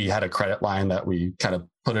because we had a credit line that we kind of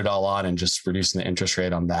put it all on and just reducing the interest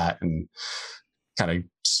rate on that and kind of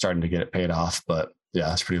starting to get it paid off. But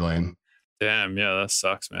yeah, it's pretty lame. Damn. Yeah, that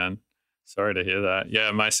sucks, man. Sorry to hear that.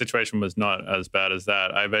 Yeah, my situation was not as bad as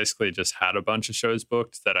that. I basically just had a bunch of shows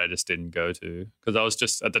booked that I just didn't go to because I was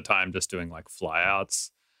just at the time just doing like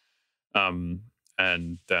flyouts. And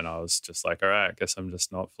then I was just like, all right, I guess I'm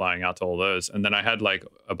just not flying out to all those. And then I had like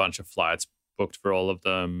a bunch of flights booked for all of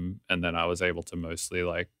them, and then I was able to mostly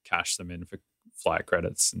like cash them in for flight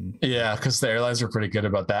credits. And yeah, because the airlines were pretty good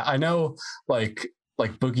about that. I know like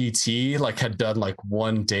Boogie T like had done like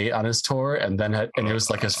one date on his tour, and then and it was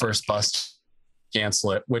like his first bus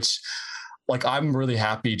cancel it, which like I'm really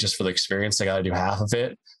happy just for the experience. I got to do half of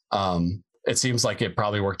it. It seems like it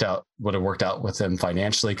probably would have worked out with him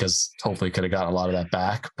financially because hopefully could have gotten a lot of that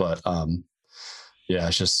back. But yeah,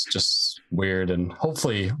 it's just weird, and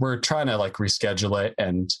hopefully we're trying to like reschedule it.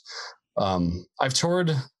 And I've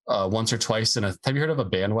toured once or twice have you heard of a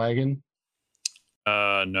bandwagon?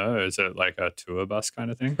 No, is it like a tour bus kind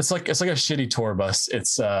of thing? It's like a shitty tour bus.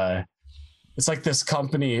 It's like this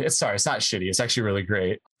company. It's not shitty. It's actually really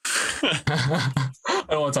great. I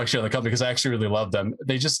don't want to talk shit on the company because I actually really love them.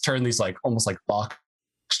 They just turn these like almost like box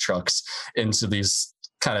trucks into these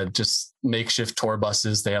kind of just makeshift tour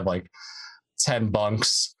buses. They have like 10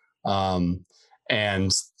 bunks, and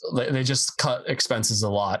they just cut expenses a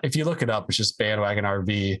lot. If you look it up, it's just Bandwagon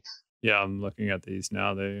RV. Yeah, I'm looking at these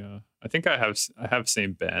now. They, I think I have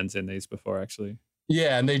seen bands in these before, actually.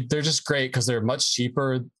 Yeah, and they're just great because they're much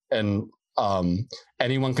cheaper, and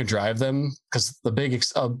anyone could drive them. Because the big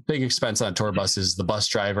expense on a tour bus is the bus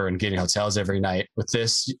driver and getting hotels every night. With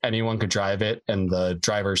this, anyone could drive it, and the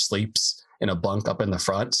driver sleeps in a bunk up in the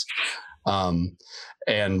front.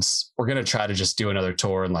 And we're gonna try to just do another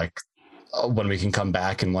tour and like when we can come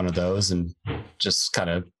back in one of those and just kind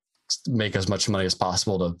of make as much money as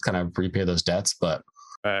possible to kind of repay those debts. But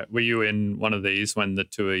were you in one of these when the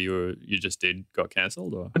tour you just did got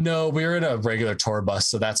canceled? Or no, we were in a regular tour bus,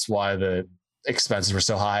 so that's why the expenses were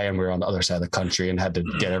so high, and we were on the other side of the country and had to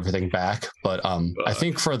get everything back. But I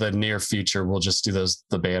think for the near future we'll just do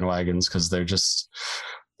the bandwagons because they're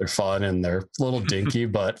fun and they're a little dinky,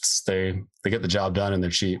 but they get the job done and they're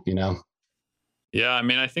cheap, you know? Yeah, I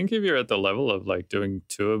mean, I think if you're at the level of like doing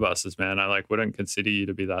tour buses, man, I like wouldn't consider you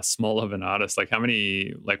to be that small of an artist. Like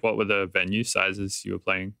what were the venue sizes you were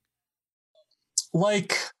playing?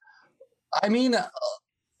 Like, I mean,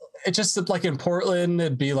 it just like in Portland,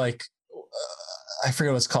 it'd be like, I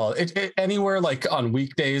forget what it's called. It anywhere like on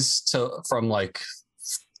weekdays from like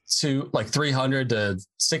 300 to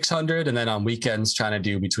 600, and then on weekends trying to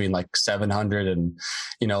do between like 700 and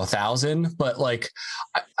 1,000. But like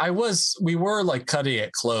we were like cutting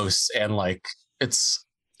it close, and like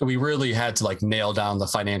we really had to like nail down the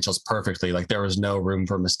financials perfectly. Like there was no room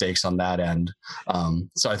for mistakes on that end.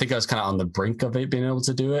 So I think I was kind of on the brink of it being able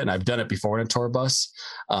to do it, and I've done it before in a tour bus.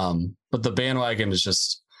 But the bandwagon is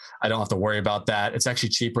just, I don't have to worry about that. It's actually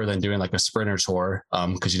cheaper than doing like a Sprinter tour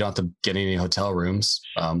because you don't have to get any hotel rooms.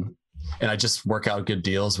 And I just work out good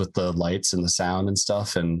deals with the lights and the sound and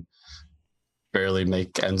stuff, and barely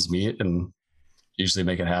make ends meet, and usually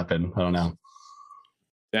make it happen. I don't know.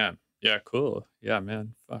 Damn. Yeah, cool. Yeah,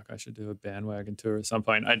 man. Fuck, I should do a bandwagon tour at some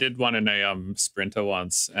point. I did one in a Sprinter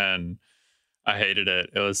once, and I hated it.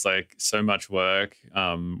 It was like so much work.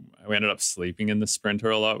 We ended up sleeping in the Sprinter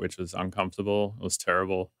a lot, which was uncomfortable. It was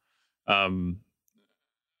terrible.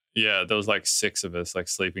 Yeah, there was like 6 of us like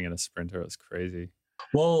sleeping in a Sprinter. It was crazy.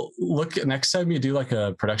 Well, look, next time you do like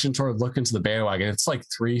a production tour, look into the bandwagon. It's like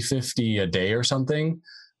 $350 a day or something,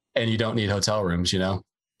 and you don't need hotel rooms,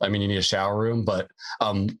 I mean, you need a shower room, but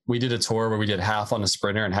we did a tour where we did half on a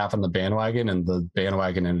Sprinter and half on the bandwagon, and the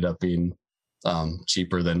bandwagon ended up being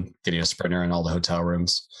cheaper than getting a Sprinter and all the hotel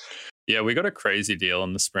rooms. Yeah, we got a crazy deal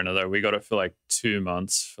on the Sprinter though. We got it for like 2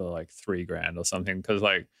 months for like $3,000 or something. Because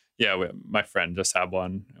like, yeah, my friend just had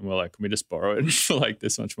one, and we're like, can we just borrow it for like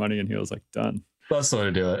this much money? And he was like, done. That's the way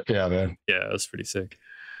to do it. Yeah, man. Yeah, it was pretty sick.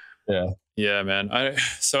 Yeah, man.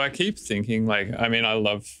 So I keep thinking like, I mean, I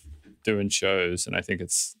love doing shows, and I think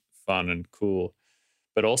it's fun and cool,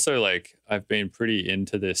 but also like I've been pretty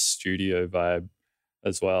into this studio vibe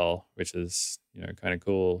as well, which is, you know, kind of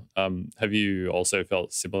cool. Have you also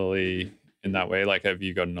felt similarly in that way? Like, have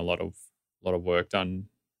you gotten a lot of work done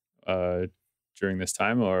during this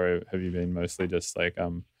time, or have you been mostly just like I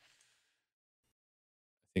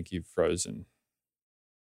think you've frozen.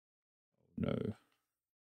 No.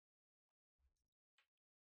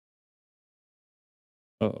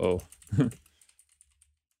 Uh-oh.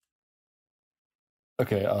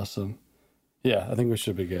 Okay, awesome. Yeah, I think we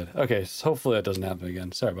should be good. Okay, so hopefully that doesn't happen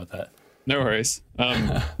again. Sorry about that. No worries.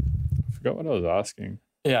 I forgot what I was asking.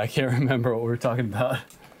 Yeah, I can't remember what we were talking about.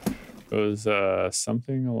 It was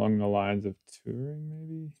something along the lines of touring,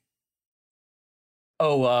 maybe?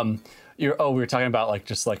 Oh, we were talking about like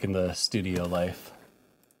just like in the studio life.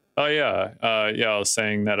 Oh yeah. I was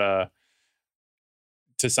saying that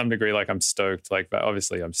to some degree, like I'm stoked. Like,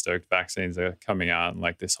 obviously, I'm stoked vaccines are coming out and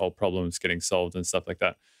like this whole problem is getting solved and stuff like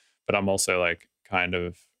that. But I'm also like kind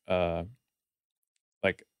of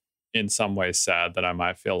like in some ways sad that I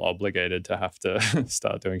might feel obligated to have to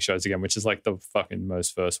start doing shows again, which is like the fucking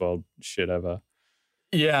most first world shit ever.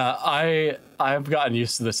 Yeah, I've gotten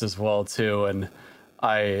used to this as well too, and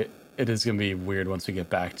it is gonna be weird once we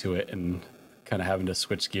get back to it and kind of having to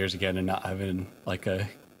switch gears again and not having like a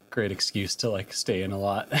great excuse to like stay in a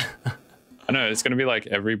lot. I know it's going to be like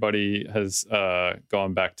everybody has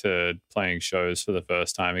gone back to playing shows for the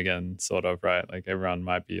first time again, sort of, right? Like everyone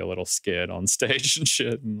might be a little scared on stage and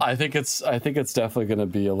shit. And I think it's definitely going to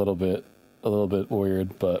be a little bit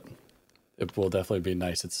weird, but it will definitely be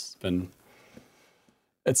nice.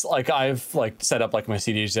 It's like I've like set up like my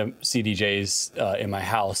CDJs in my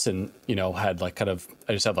house, and you know had like I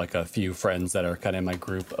just have like a few friends that are kind of in my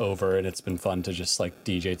group over, and it's been fun to just like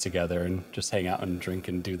DJ together and just hang out and drink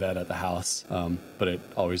and do that at the house. But it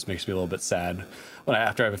always makes me a little bit sad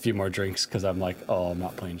after I have a few more drinks, because I'm like, oh, I'm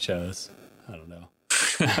not playing shows. I don't know.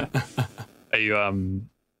 Are you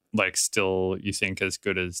like still, you think, as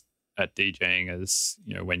good as at DJing as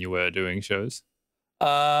you know when you were doing shows?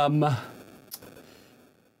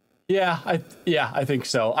 Yeah, I think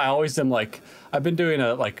so. I always am like, I've been doing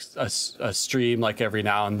a stream like every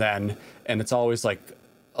now and then, and it's always like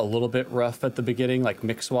a little bit rough at the beginning, like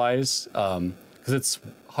mix wise, because it's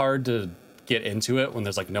hard to get into it when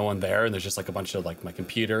there's like no one there and there's just like a bunch of like my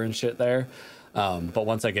computer and shit there. But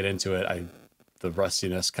once I get into it, the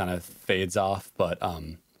rustiness kind of fades off. But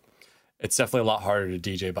it's definitely a lot harder to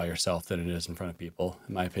DJ by yourself than it is in front of people,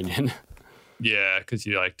 in my opinion. Yeah, because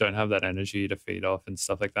you like don't have that energy to feed off and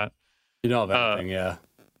stuff like that. You know of everything, yeah.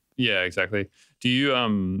 Yeah, exactly. Do you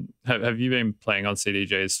have you been playing on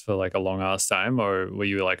CDJs for like a long ass time, or were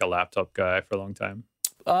you like a laptop guy for a long time?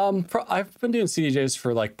 I've been doing CDJs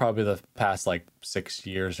for like probably the past like 6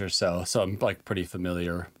 years or so, so I'm like pretty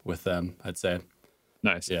familiar with them, I'd say.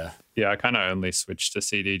 Nice. Yeah. I kind of only switched to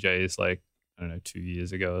CDJs like I don't know 2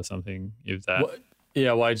 years ago or something. If that.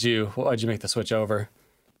 Yeah. Why'd you make the switch over?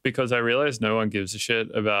 Because I realized no one gives a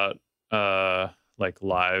shit about like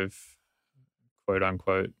live, quote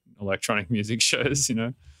unquote, electronic music shows, you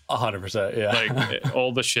know? 100%, yeah. Like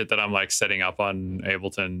all the shit that I'm like setting up on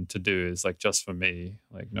Ableton to do is like just for me.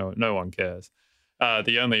 Like no one cares.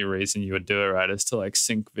 The only reason you would do it, right, is to like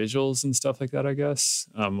sync visuals and stuff like that, I guess,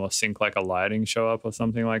 or sync like a lighting show up or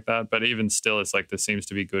something like that. But even still, it's like there seems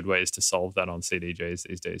to be good ways to solve that on CDJs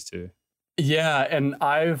these days too. Yeah, and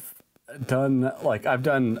I've done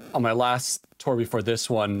on my last tour before this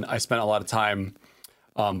one, I spent a lot of time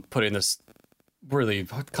putting this really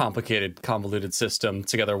complicated, convoluted system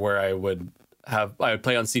together where I would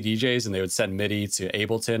play on CDJs and they would send MIDI to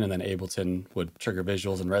Ableton, and then Ableton would trigger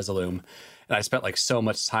visuals in Resolume. And I spent like so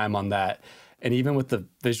much time on that. And even with the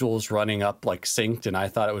visuals running up like synced, and I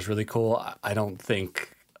thought it was really cool, I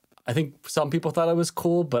think some people thought it was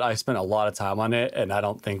cool, but I spent a lot of time on it, and I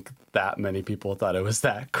don't think that many people thought it was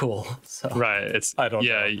that cool. So right, I don't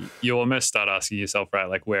know. You almost start asking yourself, right,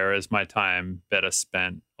 like where is my time better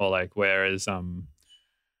spent, or like where is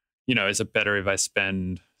is it better if I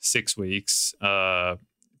spend 6 weeks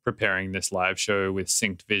preparing this live show with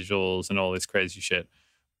synced visuals and all this crazy shit,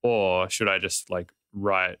 or should I just like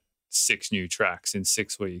write 6 new tracks in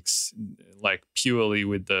 6 weeks, like purely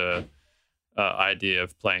with the idea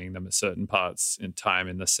of playing them at certain parts in time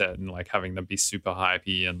in the set and like having them be super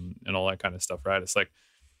hypey and all that kind of stuff, right? It's like,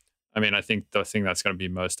 I mean, I think the thing that's going to be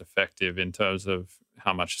most effective in terms of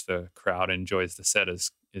how much the crowd enjoys the set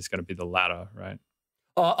is going to be the latter, right?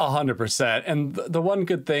 100%. And the one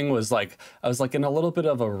good thing was like, I was like in a little bit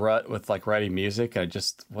of a rut with like writing music. I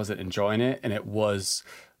just wasn't enjoying it. And it was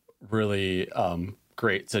really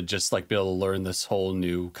great to just like be able to learn this whole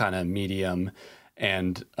new kind of medium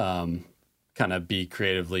and kind of be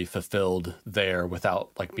creatively fulfilled there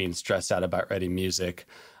without like being stressed out about writing music.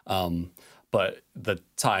 But the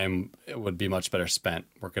time it would be much better spent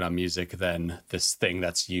working on music than this thing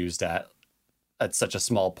that's used at such a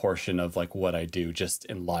small portion of like what I do just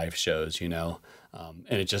in live shows, you know? And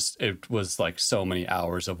it was like so many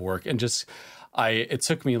hours of work, and just, it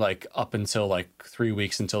took me like up until like 3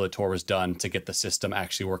 weeks until the tour was done to get the system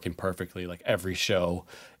actually working perfectly. Like every show,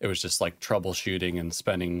 it was just like troubleshooting and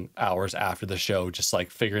spending hours after the show, just like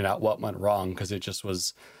figuring out what went wrong. Cause it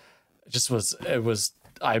was,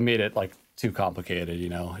 I made it like too complicated, you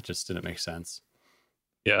know, it just didn't make sense.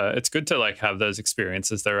 Yeah, it's good to like have those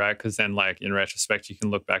experiences though, right? Because then like in retrospect, you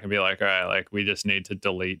can look back and be like, all right, like we just need to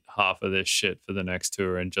delete half of this shit for the next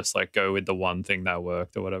tour and just like go with the one thing that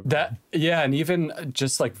worked or whatever. Yeah, and even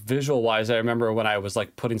just like visual wise, I remember when I was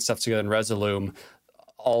like putting stuff together in Resolume,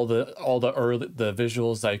 all the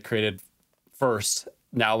visuals I created first.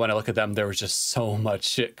 Now when I look at them, there was just so much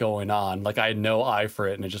shit going on. Like I had no eye for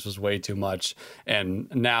it, and it just was way too much.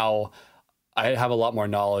 And now I have a lot more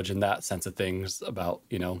knowledge in that sense of things about,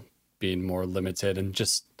 you know, being more limited and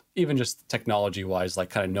just even just technology wise, like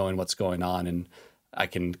kind of knowing what's going on, and I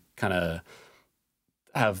can kind of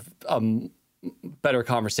have better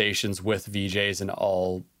conversations with VJs and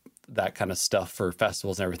all that kind of stuff for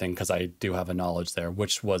festivals and everything, because I do have a knowledge there,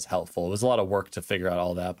 which was helpful. It was a lot of work to figure out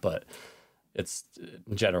all that, but it's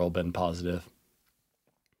in general been positive.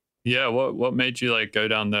 Yeah, what made you like go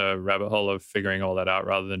down the rabbit hole of figuring all that out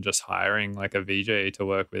rather than just hiring like a VJ to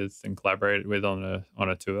work with and collaborate with on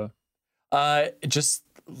a tour? Just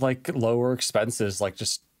like lower expenses, like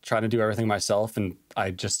just trying to do everything myself, and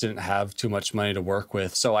I just didn't have too much money to work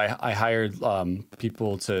with. So I hired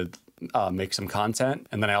people to make some content,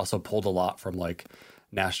 and then I also pulled a lot from like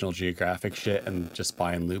National Geographic shit and just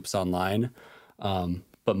buying loops online.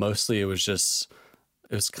 But mostly it was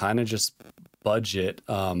kind of just budget.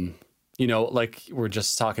 You know, like we're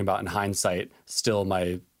just talking about in hindsight, still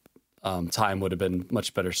my time would have been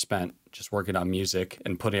much better spent just working on music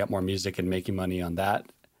and putting up more music and making money on that,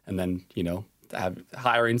 and then, you know,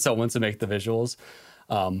 hiring someone to make the visuals.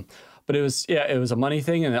 But it was a money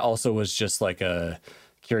thing, and it also was just like a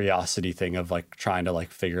curiosity thing of like trying to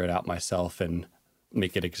like figure it out myself and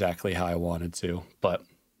make it exactly how I wanted to. But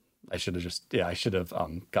I should have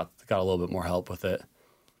got a little bit more help with it.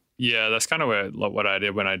 Yeah, that's kind of what I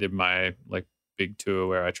did when I did my like big tour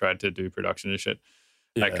where I tried to do production and shit.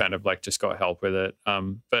 Yeah. I kind of like just got help with it.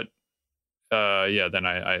 But then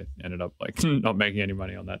I ended up like not making any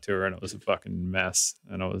money on that tour, and it was a fucking mess,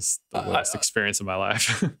 and it was the worst experience of my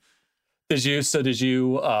life. Did you have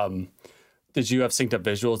synced up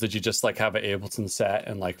visuals? Did you just like have an Ableton set,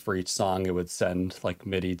 and like for each song it would send like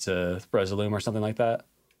MIDI to Resolume or something like that?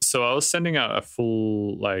 So I was sending out a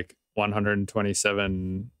full like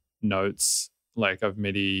 127 notes like of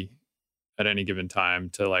MIDI at any given time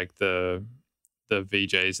to like the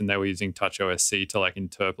VJs, and they were using TouchOSC to like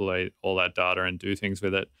interpolate all that data and do things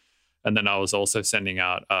with it. And then I was also sending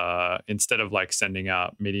out instead of like sending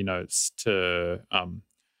out MIDI notes to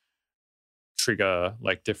trigger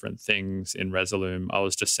like different things in Resolume, I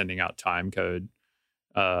was just sending out time code.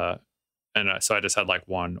 So I just had like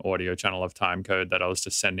one audio channel of time code that I was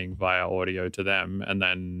just sending via audio to them. And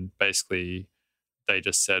then basically they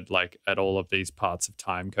just said like at all of these parts of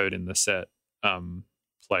time code in the set,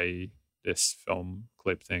 play this film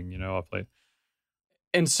clip thing, you know, I'll play.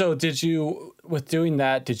 And so with doing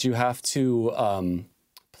that, did you have to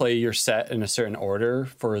play your set in a certain order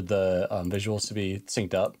for the visuals to be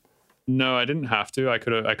synced up? No, I didn't have to. I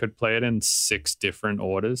could play it in 6 different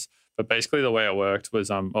orders. But basically the way it worked was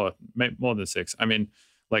more than 6. I mean,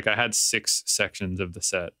 like I had 6 sections of the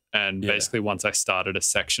set, and basically once I started a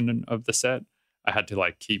section of the set, I had to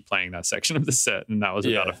like keep playing that section of the set, and that was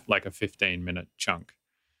about a 15-minute chunk.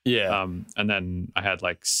 Yeah. And then I had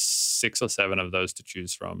like 6 or 7 of those to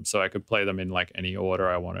choose from, so I could play them in like any order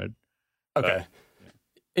I wanted. Okay.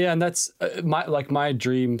 Yeah, and that's my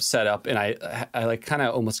dream setup, and I like kind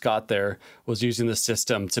of almost got there, was using the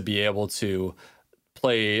system to be able to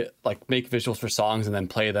play, like make visuals for songs and then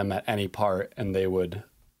play them at any part, and they would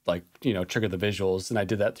like, trigger the visuals, and I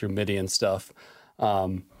did that through MIDI and stuff.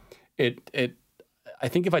 I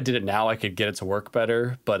think if I did it now, I could get it to work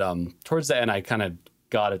better. But towards the end, I kind of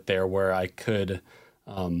got it there where I could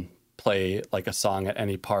play like a song at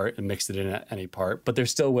any part and mix it in at any part. But there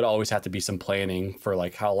still would always have to be some planning for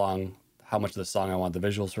like how much of the song I want the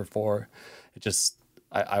visuals for. It just,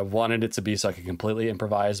 I wanted it to be so I could completely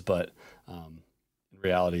improvise, but in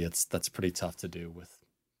reality, that's pretty tough to do with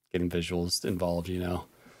getting visuals involved,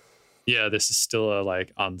 Yeah, this is still a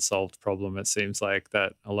like unsolved problem. It seems like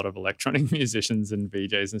that a lot of electronic musicians and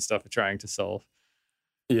VJs and stuff are trying to solve.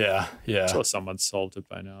 Yeah. I'm sure someone's solved it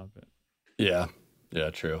by now, but yeah,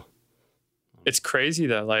 true. It's crazy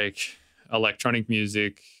that like electronic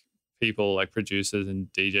music people, like producers and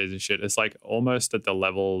DJs and shit, it's like almost at the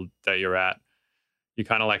level that you're at, you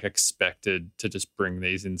kind of like expected to just bring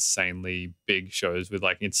these insanely big shows with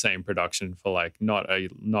like insane production for like not a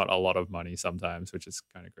lot of money sometimes, which is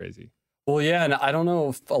kind of crazy. Well, yeah, and I don't know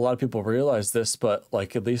if a lot of people realize this, but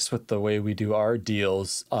like at least with the way we do our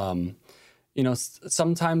deals,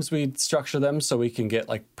 sometimes we structure them so we can get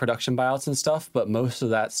like production buyouts and stuff, but most of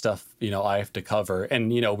that stuff, I have to cover. And,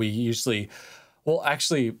 we usually,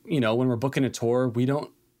 when we're booking a tour, we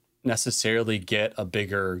don't necessarily get a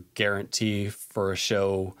bigger guarantee for a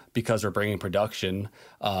show because we're bringing production.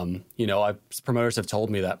 Promoters have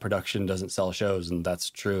told me that production doesn't sell shows, and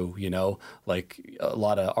that's true. Like a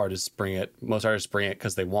lot of artists most artists bring it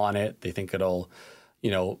because they want it. They think it'll,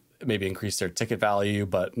 maybe increase their ticket value,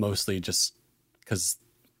 but mostly just because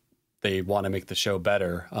they want to make the show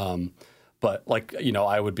better. But like,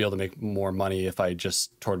 I would be able to make more money if I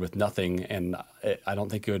just toured with nothing. And I don't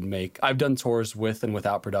think it would I've done tours with and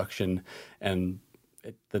without production, and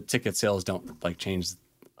the ticket sales don't like change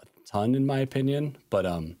a ton in my opinion. But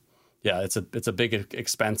yeah, it's a big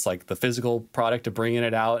expense, like the physical product of bringing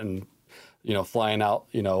it out and, flying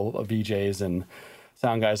out, VJs and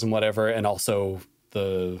sound guys and whatever. And also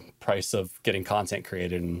the price of getting content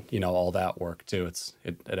created and, all that work too.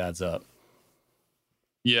 It adds up.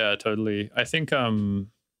 Yeah, totally. I think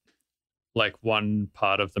like one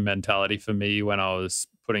part of the mentality for me when I was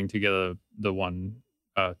putting together the one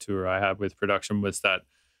tour I had with production was that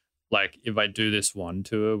like if I do this one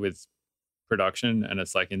tour with production and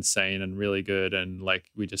it's like insane and really good and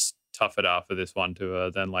like we just tough it out for this one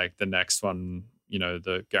tour, then like the next one,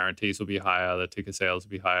 the guarantees will be higher, the ticket sales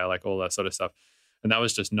will be higher, like all that sort of stuff. And that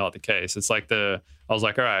was just not the case. It's like I was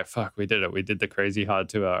like, all right, fuck, we did it. We did the crazy hard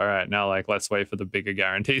tour. All right, now like let's wait for the bigger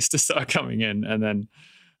guarantees to start coming in. And then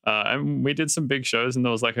and we did some big shows and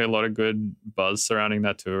there was like a lot of good buzz surrounding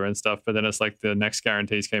that tour and stuff. But then it's like the next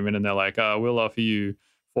guarantees came in and they're like, we'll offer you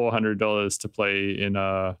 $400 to play in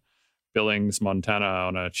Billings, Montana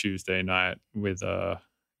on a Tuesday night with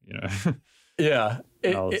Yeah,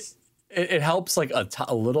 it helps like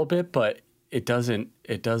a little bit, but it doesn't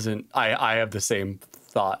I have the same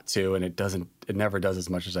thought too, and it never does as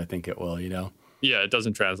much as I think it will, Yeah, it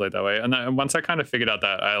doesn't translate that way. And once I kind of figured out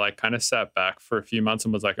that, I like kind of sat back for a few months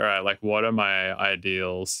and was like, all right, like what are my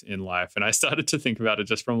ideals in life? And I started to think about it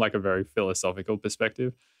just from like a very philosophical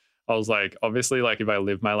perspective. I was like, obviously, like if I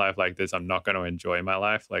live my life like this, I'm not going to enjoy my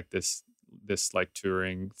life. Like this like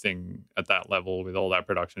touring thing at that level with all that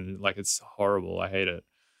production, like it's horrible. I hate it.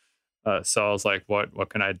 So I was like, what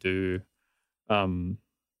can I do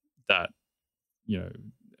that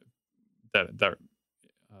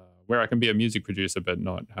where I can be a music producer but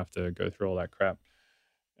not have to go through all that crap.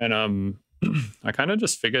 And I kind of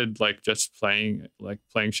just figured like just playing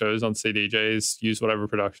shows on CDJs, use whatever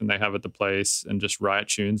production they have at the place and just write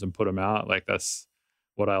tunes and put them out. Like that's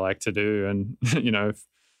what I like to do. And if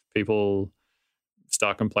people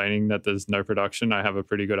start complaining that there's no production, I have a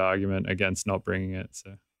pretty good argument against not bringing it.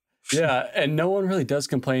 So yeah, and no one really does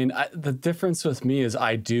complain. The difference with me is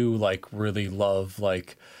I do like really love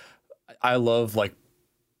like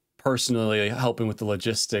personally helping with the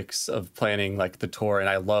logistics of planning like the tour, and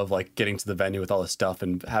I love like getting to the venue with all the stuff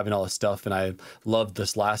and having all the stuff. And I loved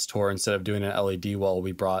this last tour. Instead of doing an LED wall,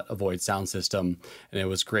 we brought a Void sound system, and it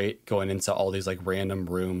was great going into all these like random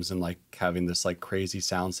rooms and like having this like crazy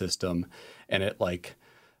sound system, and it like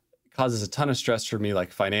causes a ton of stress for me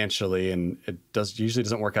like financially, and it usually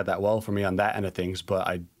doesn't work out that well for me on that end of things. But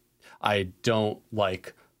I don't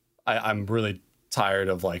like I'm really tired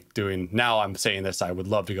of like doing, now I'm saying this, I would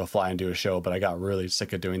love to go fly and do a show, but I got really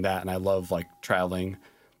sick of doing that. And I love like traveling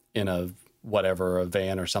in a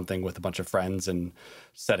van or something with a bunch of friends and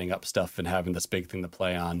setting up stuff and having this big thing to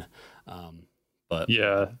play on. But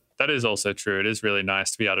yeah, that is also true. It is really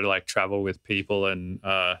nice to be able to like travel with people and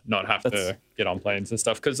not have to get on planes and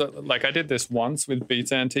stuff. Because like I did this once with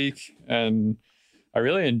Beats Antique, and I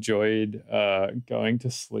really enjoyed going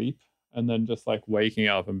to sleep and then just like waking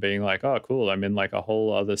up and being like, oh, cool, I'm in like a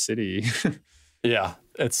whole other city. Yeah,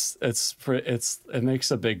 it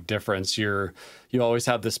makes a big difference. You always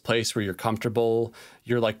have this place where you're comfortable.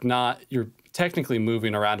 You're like you're technically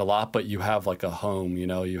moving around a lot, but you have like a home,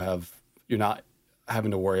 you're not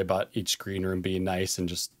having to worry about each green room being nice and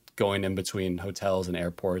just going in between hotels and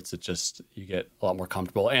airports. You get a lot more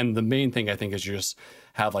comfortable. And the main thing I think is you just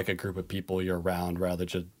have like a group of people you're around rather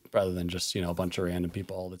than just, a bunch of random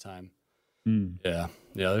people all the time. Yeah.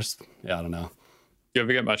 I don't know. Do you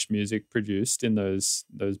ever get much music produced in those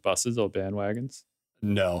buses or bandwagons?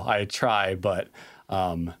 No, I try, but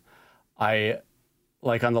I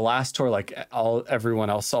like on the last tour, like everyone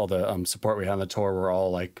else, all the support we had on the tour were all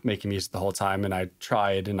like making music the whole time, and I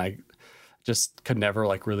tried, and I just could never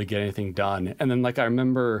like really get anything done. And then like I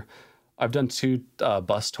remember I've done 2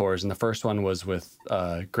 bus tours, and the first one was with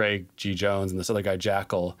Greg G. Jones and this other guy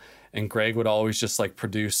Jackal, and Greg would always just like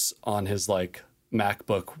produce on his like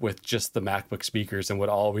MacBook with just the MacBook speakers, and would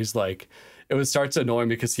always like it would start to annoy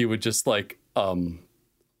me because he would just like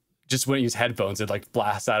just wouldn't use headphones. It'd like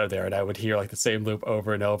blast out of there, and I would hear like the same loop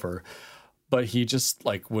over and over. But he just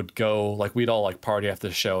like would go, like we'd all like party after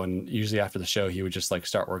the show, and usually after the show he would just like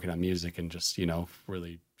start working on music and just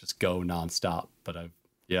really just go nonstop. But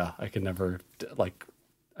I could never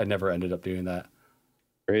I never ended up doing that.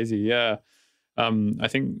 Crazy. Yeah. I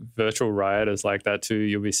think Virtual Riot is like that too.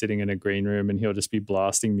 You'll be sitting in a green room and he'll just be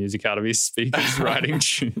blasting music out of his speakers, writing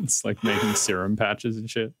tunes, like making serum patches and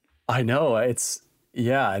shit. I know, it's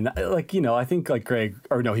and like I think like Greg,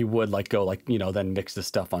 or no, he would like go like then mix the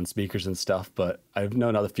stuff on speakers and stuff. But I've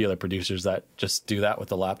known other few other producers that just do that with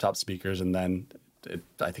the laptop speakers, and then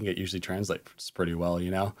I think it usually translates pretty well.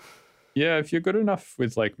 Yeah, if you're good enough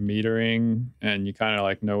with like metering and you kind of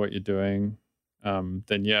like know what you're doing,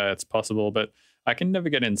 then yeah, it's possible. But I can never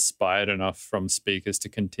get inspired enough from speakers to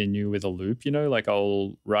continue with a loop. Like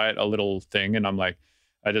I'll write a little thing and I'm like,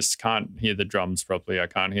 I just can't hear the drums properly. I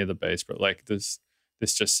can't hear the bass, but like this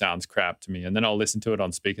just sounds crap to me. And then I'll listen to it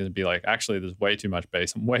on speakers and be like, actually, there's way too much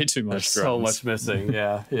bass and way too much drums. So much missing.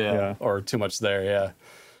 Yeah. Or too much there. Yeah.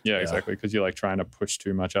 Yeah, exactly. Because you're like trying to push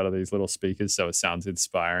too much out of these little speakers so it sounds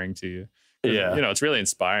inspiring to you. Yeah. It's really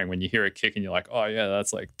inspiring when you hear a kick and you're like, oh, yeah,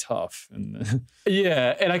 that's like tough. And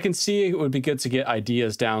yeah. And I can see it would be good to get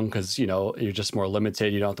ideas down because, you're just more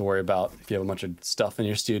limited. You don't have to worry about if you have a bunch of stuff in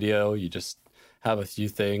your studio. You just have a few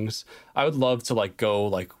things. I would love to like go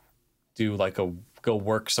like do like go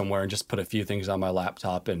work somewhere and just put a few things on my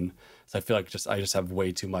laptop. And so I feel like I just have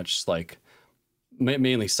way too much like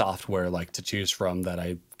mainly software like to choose from that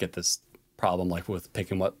I get this problem like with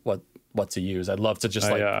picking what to use. I'd love to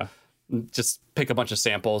just just pick a bunch of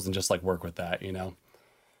samples and just like work with that, Yeah,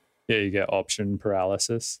 you get option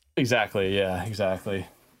paralysis. Exactly. Yeah, exactly.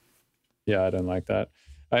 Yeah, I don't like that.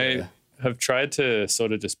 I have tried to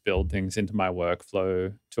sort of just build things into my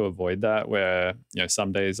workflow to avoid that, where,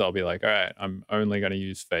 some days I'll be like, all right, I'm only going to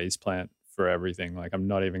use Phase Plant for everything. Like I'm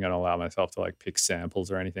not even going to allow myself to like pick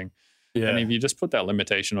samples or anything. Yeah. And if you just put that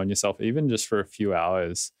limitation on yourself, even just for a few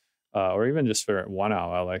hours, or even just for 1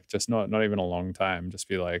 hour, like just not even a long time, just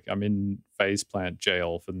be like, I'm in Phase Plant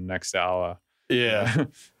jail for the next hour. Yeah.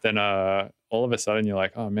 Then all of a sudden you're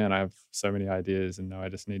like, oh man, I have so many ideas, and now I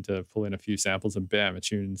just need to pull in a few samples and bam, a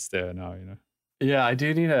tune's there now, Yeah, I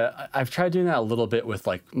do need I've tried doing that a little bit with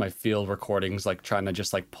like my field recordings, like trying to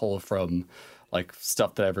just like pull from like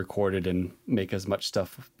stuff that I've recorded and make as much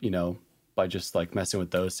stuff, by just like messing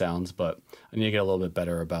with those sounds. But I need to get a little bit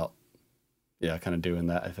better about kind of doing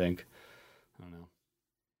that, I think. I don't know.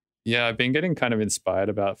 Yeah, I've been getting kind of inspired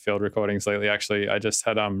about field recordings lately. Actually, I just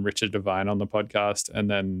had Richard Devine on the podcast, and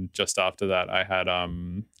then just after that I had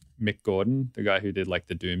Mick Gordon, the guy who did like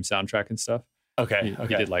the Doom soundtrack and stuff. Okay.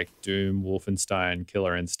 He did like Doom, Wolfenstein,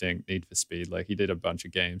 Killer Instinct, Need for Speed. Like he did a bunch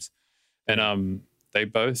of games. And they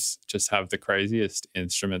both just have the craziest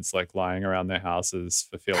instruments like lying around their houses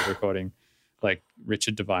for field recording. Like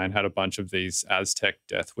Richard Devine had a bunch of these Aztec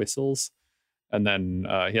death whistles, and then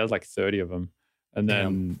he had like 30 of them. And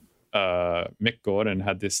then Mick Gordon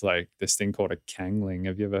had this thing called a cangling.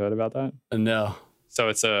 Have you ever heard about that? No. So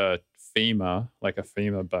it's a femur, like a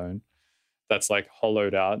femur bone, that's like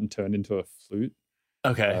hollowed out and turned into a flute.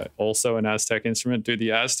 Okay. Also an Aztec instrument. Dude,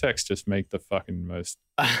 the Aztecs just make the fucking most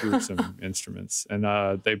gruesome instruments.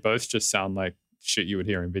 And they both just sound like shit you would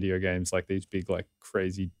hear in video games, like these big, like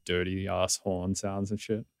crazy, dirty ass horn sounds and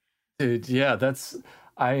shit. Dude, yeah,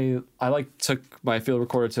 I like took my field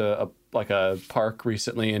recorder to a park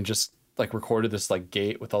recently and just like recorded this like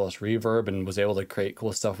gate with all this reverb and was able to create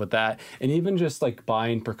cool stuff with that. And even just like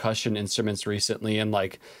buying percussion instruments recently, and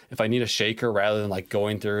like if I need a shaker, rather than like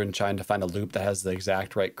going through and trying to find a loop that has the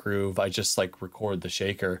exact right groove, I just like record the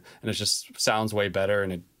shaker and it just sounds way better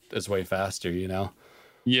and it is way faster, you know?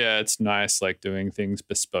 Yeah, it's nice like doing things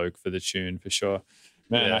bespoke for the tune for sure.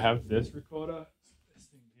 Man, Yeah. I have this recorder. This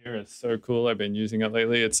thing here is so cool. I've been using it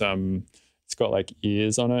lately. It's got like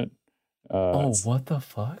ears on it. It's- what the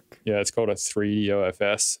fuck? yeah, it's called a 3D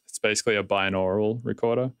OFS. It's basically a binaural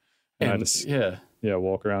recorder. And I And just yeah.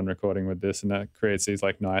 walk around recording with this, and that creates these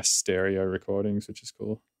like nice stereo recordings, which is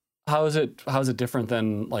cool. How is it different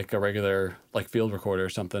than like a regular like field recorder or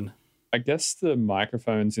something? I guess the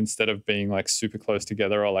microphones, instead of being like super close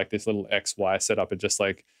together or like this little XY setup, are just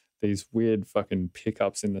like these weird fucking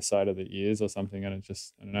pickups in the side of the ears or something. And it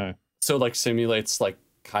just, I don't know. So like simulates like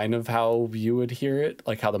kind of how you would hear it,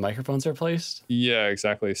 like how the microphones are placed. Yeah,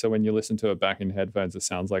 exactly. So when you listen to it back in headphones, it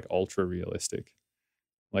sounds like ultra realistic.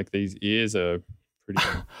 Like these ears are pretty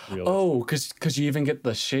realistic. Oh, because you even get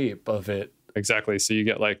the shape of it. Exactly. So you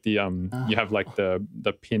get like the you have like the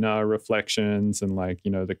pinna reflections and like,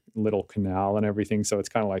 you know, the little canal and everything. So it's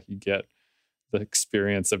kind of like you get the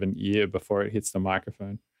experience of an ear before it hits the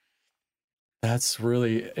microphone. That's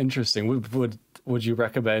really interesting. Would you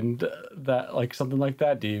recommend that, like something like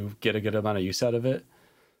that? Do you get a good amount of use out of it?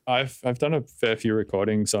 I've done a fair few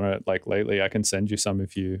recordings on it like lately. I can send you some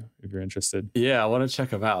if you're interested. Yeah, I want to check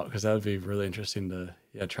them out because that would be really interesting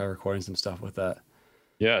to try recording some stuff with that.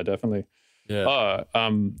 Yeah, definitely. Yeah.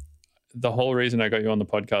 The whole reason I got you on the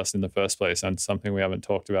podcast in the first place, and something we haven't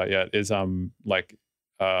talked about yet, is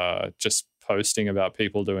just posting about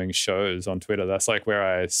people doing shows on Twitter. That's like where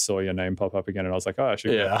I saw your name pop up again, and I was like, oh, I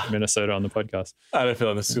should get Minnesota on the podcast. I had a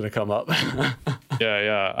feeling this is going to come up.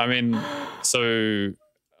 Yeah. I mean, it's a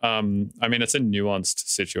nuanced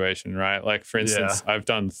situation, right? Like, for instance, I've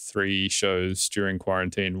done 3 shows during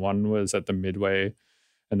quarantine. One was at the Midway,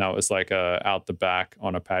 and that was like out the back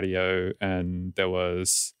on a patio, and there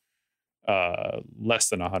was less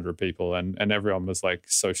than 100 people, and everyone was like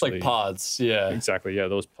socially, like pods. Yeah, exactly. Yeah,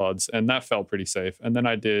 those pods, and that felt pretty safe. And then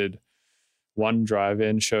I did one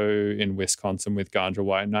drive-in show in Wisconsin with Ganja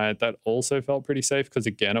White Night that also felt pretty safe, because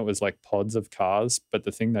again, it was like pods of cars, but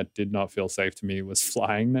the thing that did not feel safe to me was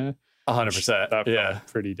flying there. 100%. That felt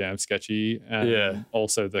pretty damn sketchy. And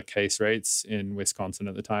also the case rates in Wisconsin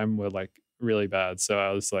at the time were like really bad. So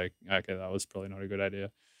I was like, okay, that was probably not a good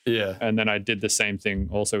idea. Yeah. And then I did the same thing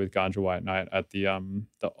also with Ganja White Night at the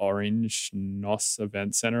Orange NOS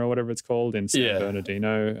Event Center or whatever it's called in San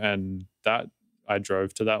Bernardino. And that I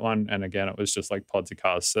drove to that one, and again, it was just like pods of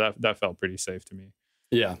cars. So that felt pretty safe to me.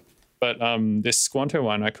 Yeah. But this Squanto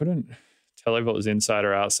one, I couldn't tell if it was inside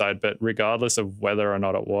or outside, but regardless of whether or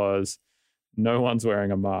not it was, no one's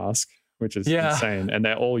wearing a mask, which is insane. And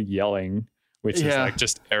they're all yelling, which is like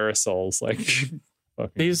just aerosols, like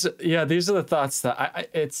these are the thoughts that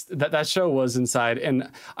that show was inside. And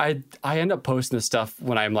I end up posting this stuff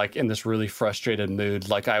when I'm like in this really frustrated mood.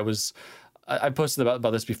 Like I posted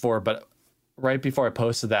about this before, but right before I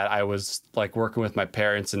posted that, I was like working with my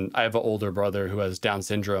parents, and I have an older brother who has Down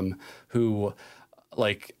syndrome, who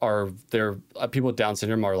like people with Down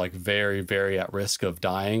syndrome are like very, very at risk of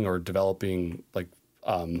dying or developing like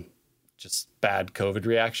just bad COVID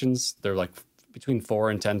reactions. They're like between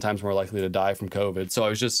 4 and 10 times more likely to die from COVID. So I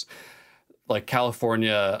was just like,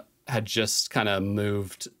 California had just kind of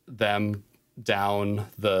moved them down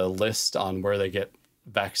the list on where they get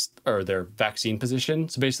their vaccine position.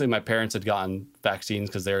 So basically my parents had gotten vaccines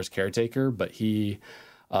because they're his caretaker, but he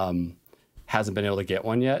hasn't been able to get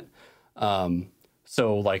one yet.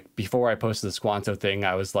 So like before I posted the Squanto thing,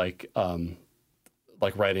 I was like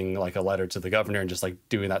writing like a letter to the governor and just like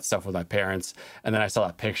doing that stuff with my parents. And then I saw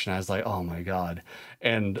that picture and I was like, oh my God.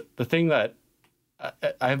 And the thing that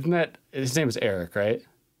I've met, his name is Eric, right?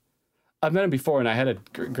 I've met him before and I had a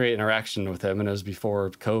great interaction with him, and it was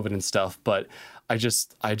before COVID and stuff. But I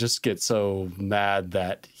just get so mad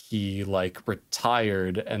that he like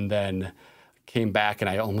retired and then came back, and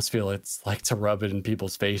I almost feel it's like to rub it in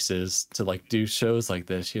people's faces to like do shows like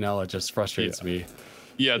this, you know. It just frustrates me.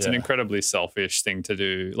 Yeah, it's an incredibly selfish thing to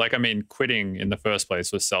do. Like, I mean, quitting in the first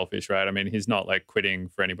place was selfish, right? I mean, he's not like quitting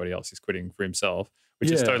for anybody else. He's quitting for himself,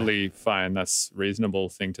 which is totally fine. That's a reasonable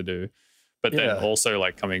thing to do. But then also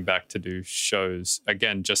like coming back to do shows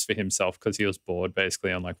again, just for himself, because he was bored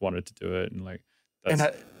basically and like wanted to do it. And like,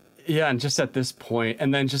 that's... and just at this point,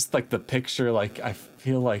 and then just like the picture, like I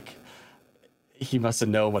feel like he must have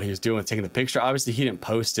known what he was doing taking the picture. Obviously he didn't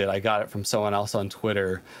post it. I got it from someone else on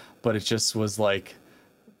Twitter, but it just was like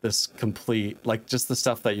this complete, like just the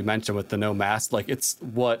stuff that you mentioned with the no mask. Like it's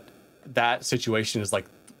what that situation is like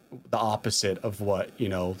the opposite of what, you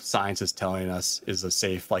know, science is telling us is a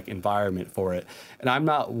safe like environment for it. And I'm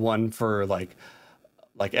not one for like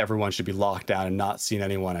everyone should be locked down and not seeing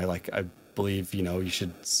anyone. I believe, you know, you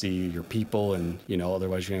should see your people, and, you know,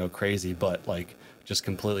 otherwise you're gonna go crazy. But like just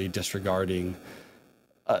completely disregarding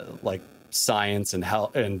like science and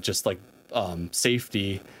health and just like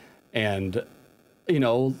safety. And, you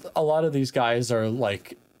know, a lot of these guys are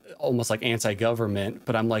like almost like anti-government,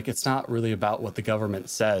 but I'm like, it's not really about what the government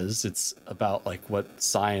says. It's about like what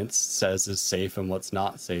science says is safe and what's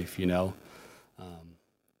not safe, you know?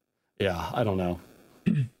 Yeah, I don't know.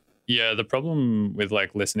 Yeah, the problem with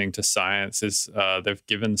like listening to science is they've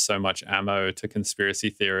given so much ammo to conspiracy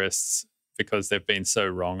theorists because they've been so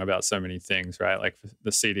wrong about so many things, right? Like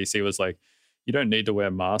the CDC was like, you don't need to wear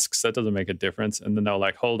masks. That doesn't make a difference. And then they were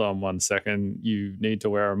like, hold on 1 second, you need to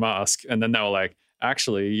wear a mask. And then they were like,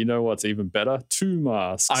 actually, you know what's even better? 2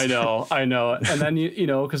 masks. I know. And then you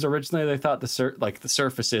know, because originally they thought the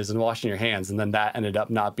surfaces and washing your hands, and then that ended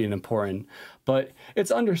up not being important. But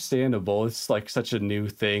it's understandable. It's like such a new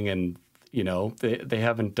thing, and you know they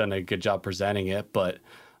haven't done a good job presenting it. But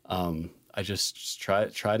I just try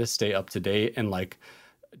to stay up to date and like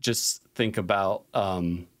just think about.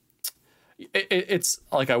 It's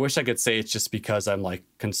like I wish I could say it's just because I'm like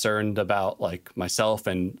concerned about like myself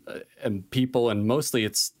and people, and mostly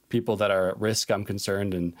it's people that are at risk I'm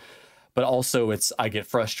concerned, but also I get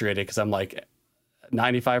frustrated because I'm like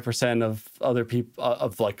 95% of other people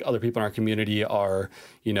in our community are,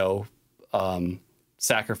 you know,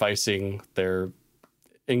 sacrificing their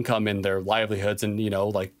income and their livelihoods and, you know,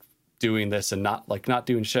 like doing this and not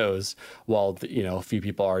doing shows while, you know, a few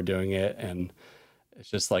people are doing it. And it's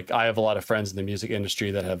just like I have a lot of friends in the music industry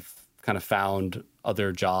that have kind of found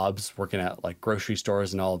other jobs working at like grocery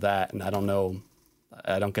stores and all of that. And I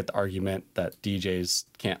don't get the argument that DJs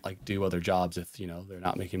can't like do other jobs if, you know, they're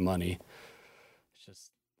not making money. It's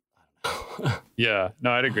just, I don't know. Yeah,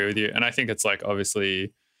 no, I'd agree with you. And I think it's like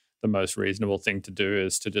obviously the most reasonable thing to do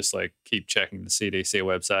is to just like keep checking the CDC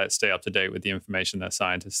website, stay up to date with the information that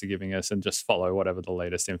scientists are giving us, and just follow whatever the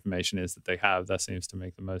latest information is that they have. That seems to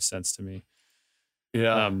make the most sense to me.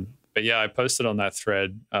 Yeah. But yeah, I posted on that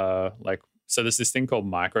thread, so there's this thing called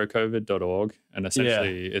microcovid.org, and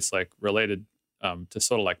essentially it's like related to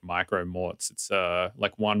sort of like micromorts. It's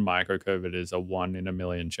like one microcovid is a 1 in a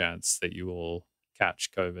million chance that you will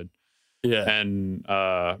catch COVID. Yeah.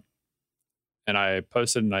 And I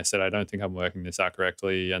posted and I said, I don't think I'm working this out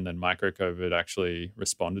correctly. And then microcovid actually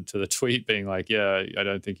responded to the tweet being like, yeah, I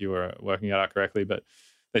don't think you were working it out correctly, but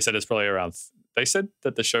they said it's probably around. They said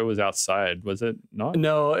that the show was outside. Was it not?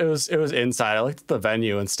 No, it was inside. I looked at the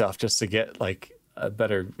venue and stuff just to get like a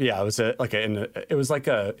better. Yeah, it was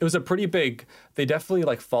a pretty big. They definitely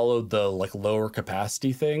like followed the like lower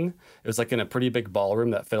capacity thing. It was like in a pretty big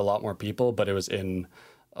ballroom that fit a lot more people, but it was in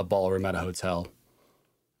a ballroom at a hotel.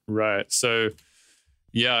 Right. So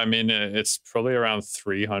yeah, I mean it's probably around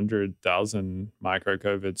 300,000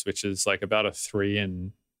 micro-COVIDs, which is like about a 3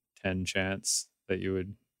 in 10 chance that you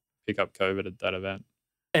would pick up COVID at that event.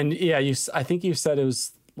 And yeah, I think you said it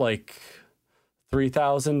was like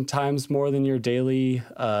 3,000 times more than your daily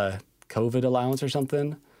COVID allowance or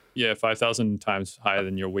something. Yeah, 5,000 times higher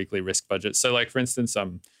than your weekly risk budget. So like for instance,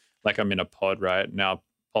 like I'm in a pod, right? Now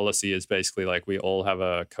policy is basically like we all have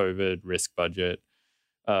a COVID risk budget,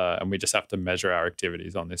 and we just have to measure our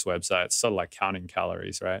activities on this website. It's sort of like counting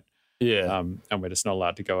calories, right? Yeah. And we're just not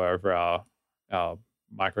allowed to go over our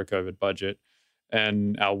micro COVID budget.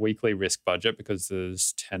 And our weekly risk budget, because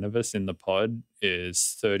there's 10 of us in the pod,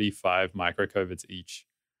 is 35 micro COVIDs each.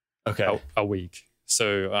 Okay. A week.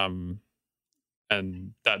 So,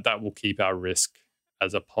 and that will keep our risk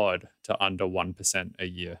as a pod to under 1% a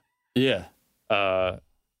year. Yeah.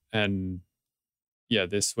 And yeah,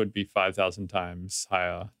 this would be 5,000 times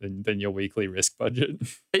higher than your weekly risk budget.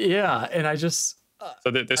 Yeah. And I just.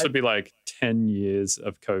 So this would be like 10 years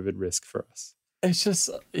of COVID risk for us. It's just,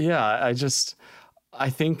 yeah, I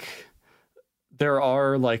think there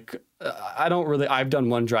are like, I've done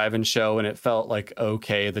one drive-in show and it felt like,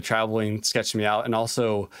 okay, the traveling sketched me out. And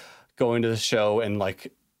also going to the show and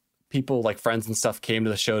like people like friends and stuff came to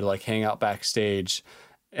the show to like hang out backstage.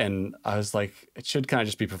 And I was like, it should kind of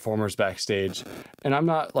just be performers backstage. And I'm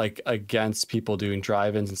not like against people doing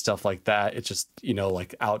drive-ins and stuff like that. It's just, you know,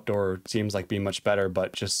 like outdoor seems like being much better,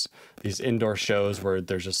 but just these indoor shows where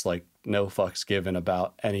there's just like no fucks given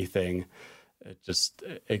about anything.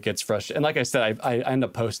 It gets frustrating. And like I said, I end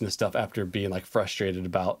up posting this stuff after being like frustrated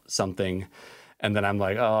about something. And then I'm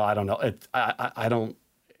like, oh, I don't know.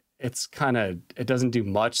 it's kind of, it doesn't do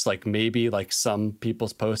much. Like maybe like some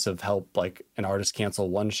people's posts have helped like an artist cancel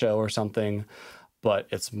one show or something, but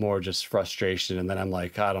it's more just frustration. And then I'm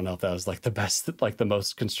like, I don't know if that was like the best, like the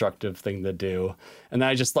most constructive thing to do. And then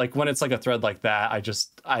I just like, when it's like a thread like that,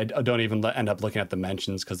 I don't even end up looking at the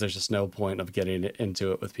mentions because there's just no point of getting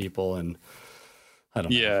into it with people. And I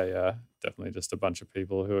don't know. Yeah, definitely just a bunch of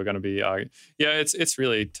people who are going to be arguing. Yeah, it's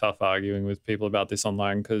really tough arguing with people about this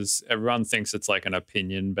online because everyone thinks it's like an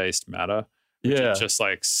opinion-based matter. Which Yeah. it just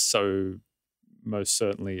like so most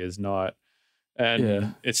certainly is not.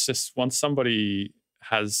 And it's just once somebody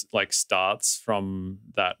has like starts from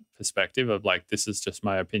that perspective of like, this is just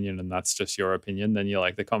my opinion and that's just your opinion, then you're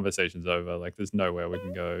like, the conversation's over. Like there's nowhere we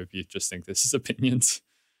can go if you just think this is opinions.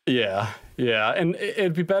 Yeah. And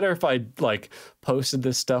it'd be better if I like posted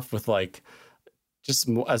this stuff with like just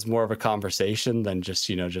as more of a conversation than just,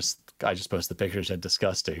 I just post the picture and said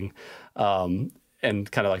disgusting, and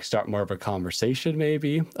kind of like start more of a conversation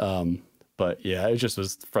maybe. But yeah, it just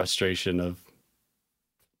was frustration of,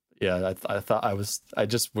 I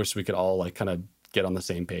just wish we could all like kind of get on the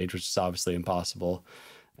same page, which is obviously impossible,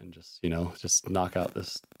 and just, just knock out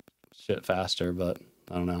this shit faster. But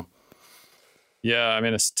I don't know. Yeah, I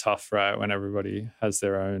mean, it's tough, right? When everybody has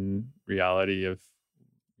their own reality of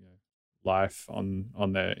life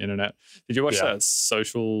on their internet. Did you watch that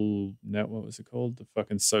Social Net? What was it called? The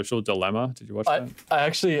fucking Social Dilemma. Did you watch that? I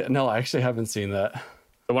actually haven't seen that.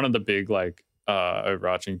 So one of the big like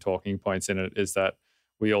overarching talking points in it is that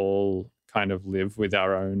we all kind of live with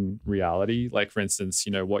our own reality. Like, for instance,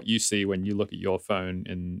 what you see when you look at your phone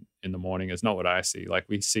in the morning is not what I see. Like,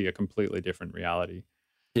 we see a completely different reality.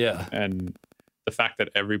 Yeah. And the fact that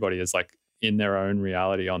everybody is like in their own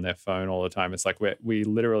reality on their phone all the time, it's like we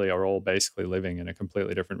literally are all basically living in a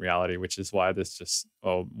completely different reality, which is why there's just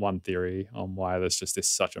one theory on why there's just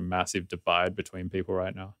such a massive divide between people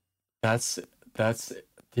right now. That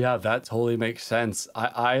totally makes sense.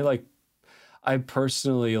 I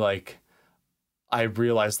personally like, I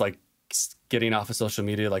realized like getting off of social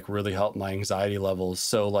media like really helped my anxiety levels.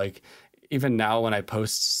 So like even now when I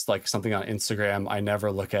post like something on Instagram, I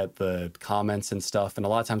never look at the comments and stuff. And a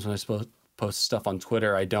lot of times when I post stuff on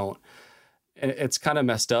Twitter, I don't. It's kind of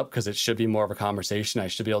messed up because it should be more of a conversation. I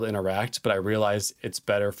should be able to interact, but I realize it's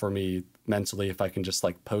better for me mentally if I can just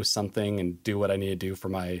like post something and do what I need to do for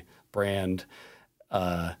my brand,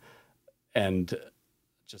 and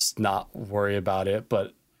just not worry about it.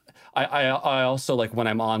 But I also like when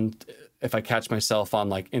I'm on, if I catch myself on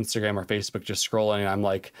like Instagram or Facebook just scrolling, I'm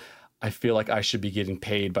like, I feel like I should be getting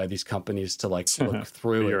paid by these companies to like look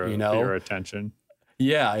through it, for your attention.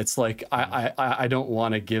 Yeah, it's like I don't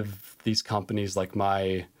want to give these companies like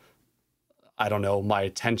my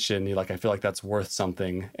attention. Like I feel like that's worth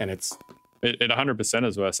something, and it 100%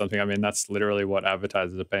 is worth something. I mean, that's literally what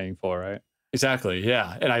advertisers are paying for, right? Exactly.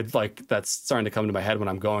 Yeah, and I like that's starting to come to my head when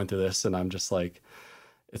I'm going through this, and I'm just like,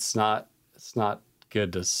 it's not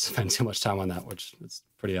good to spend too much time on that, which is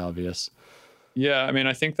pretty obvious. Yeah, I mean,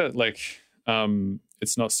 I think that like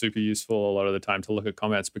it's not super useful a lot of the time to look at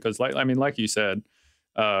comments because, like you said,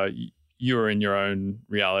 you were in your own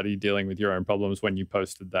reality dealing with your own problems when you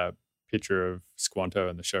posted that picture of Squanto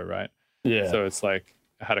in the show, right? Yeah. So it's like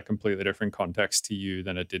it had a completely different context to you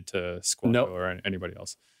than it did to Squanto or anybody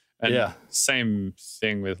else. And same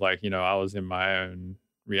thing with like, I was in my own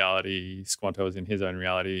reality, Squanto was in his own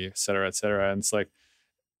reality, et cetera, et cetera. And it's like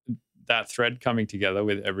that thread coming together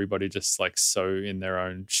with everybody just like so in their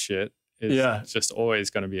own shit is just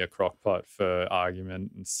always going to be a crockpot for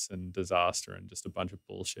arguments and disaster and just a bunch of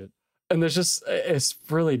bullshit. And there's just, it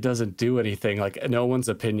really doesn't do anything. Like no one's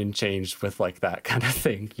opinion changed with like that kind of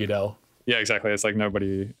thing, Yeah, exactly. It's like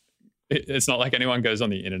it's not like anyone goes on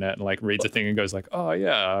the internet and like reads a thing and goes like, oh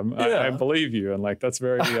yeah, I believe you. And like, that's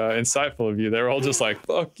very insightful of you. They're all just like,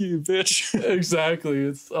 fuck you, bitch. Exactly.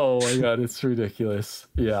 It's, oh my God, it's ridiculous.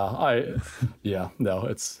 Yeah.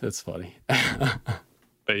 It's funny.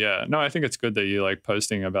 But yeah, no, I think it's good that you like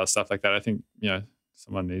posting about stuff like that. I think,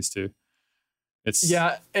 someone needs to.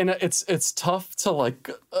 And it's tough to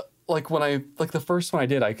like when I like the first one I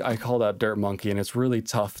did, I called out Dirt Monkey, and it's really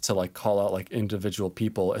tough to like call out like individual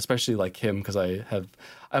people, especially like him, because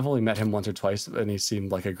I've only met him once or twice and he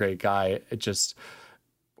seemed like a great guy. It just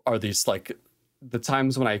are these like the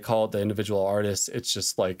times when I call it the individual artists, it's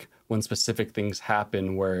just like when specific things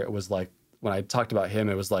happen where it was like when I talked about him,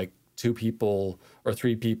 it was like 2 people or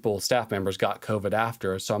 3 people, staff members got COVID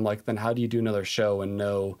after. So I'm like, then how do you do another show and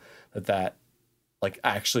know that like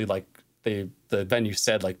actually like the venue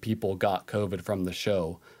said like people got COVID from the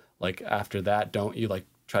show? Like after that, don't you like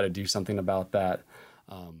try to do something about that?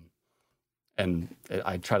 and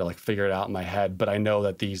I try to like figure it out in my head. But I know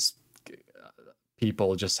that these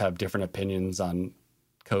people just have different opinions on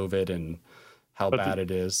COVID and how bad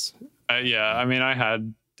it is. Yeah, I mean, I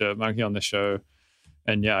had Dirt Monkey on the show,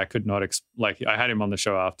 and yeah, I could not I had him on the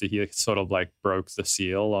show after he sort of like broke the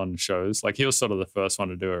seal on shows. Like he was sort of the first one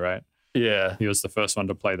to do it, right? Yeah, he was the first one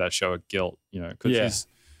to play that show at Guilt, you know, because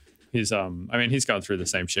he's I mean, he's going through the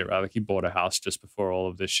same shit, right? Like he bought a house just before all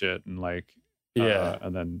of this shit, and like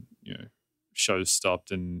and then you know, shows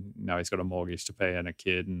stopped, and now he's got a mortgage to pay and a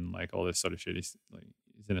kid, and like all this sort of shit. He's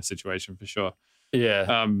in a situation for sure.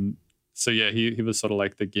 Yeah. So yeah, he was sort of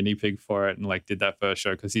like the guinea pig for it, and like did that first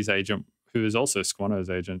show because his agent, who is also Squano's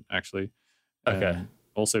agent actually,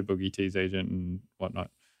 also Boogie T's agent and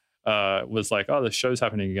whatnot, was like, oh, the show's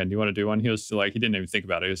happening again. Do you want to do one? He was like, he didn't even think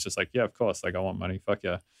about it. He was just like, yeah, of course. Like I want money. Fuck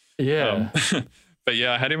yeah. Yeah. But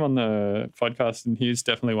yeah, I had him on the podcast, and he's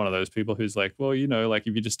definitely one of those people who's like, well, you know, like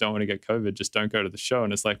if you just don't want to get COVID, just don't go to the show.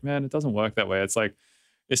 And it's like, man, it doesn't work that way. It's like,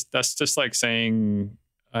 that's just like saying,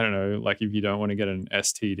 I don't know, like if you don't want to get an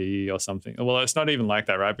STD or something. Well, it's not even like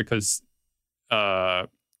that, right? Because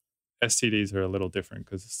STDs are a little different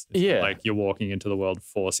because it's like you're walking into the world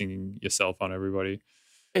forcing yourself on everybody.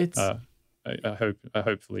 It's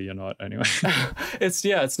hopefully you're not anyway.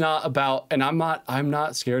 It's not about, and I'm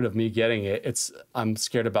not scared of me getting it. I'm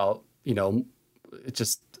scared about, you know,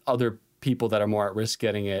 just other people that are more at risk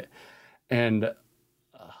getting it. And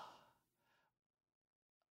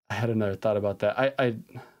I had another thought about that. I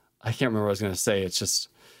can't remember what I was going to say. It's just,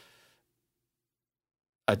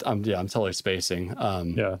 I'm totally spacing.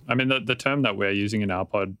 Yeah. I mean, the term that we're using in our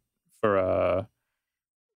pod for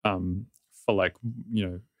like, you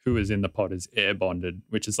know, who is in the pod is air bonded,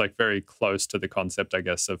 which is like very close to the concept, I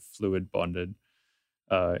guess, of fluid bonded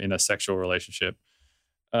in a sexual relationship.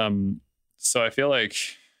 So I feel like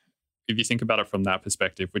if you think about it from that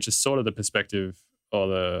perspective, which is sort of the perspective or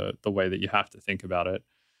the way that you have to think about it,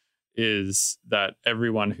 is that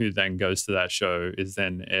everyone who then goes to that show is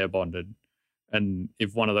then air bonded. And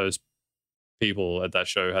if one of those people at that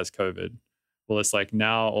show has COVID, well, it's like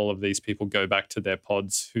now all of these people go back to their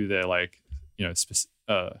pods who they're like, you know,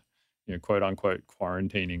 quote unquote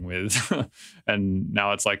quarantining with. And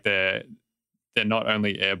now it's like they're not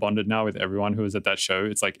only air bonded now with everyone who was at that show,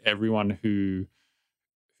 it's like everyone who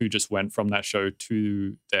just went from that show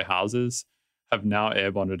to their houses have now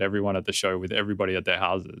air bonded everyone at the show with everybody at their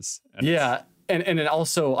houses. And and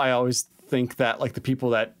also I always think that like the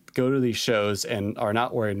people that go to these shows and are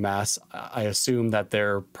not wearing masks, I assume that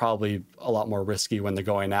they're probably a lot more risky when they're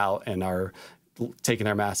going out and are taking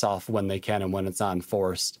their masks off when they can and when it's not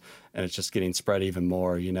enforced, and it's just getting spread even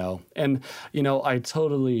more, you know. And you know, I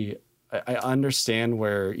understand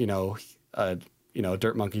where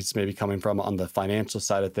Dirt Monkey's maybe coming from on the financial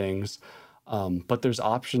side of things, but there's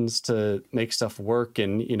options to make stuff work,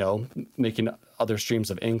 and you know, making other streams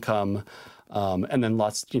of income, and then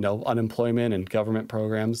lots, you know, unemployment and government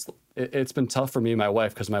programs. It's been tough for me and my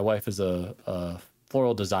wife because my wife is a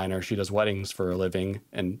floral designer. She does weddings for a living,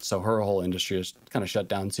 and so her whole industry is kind of shut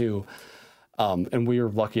down too. And we were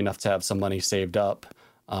lucky enough to have some money saved up.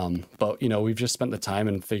 But you know, we've just spent the time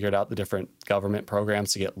and figured out the different government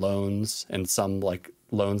programs to get loans, and some like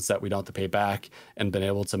loans that we don't have to pay back, and been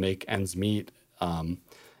able to make ends meet.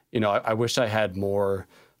 You know, I wish I had more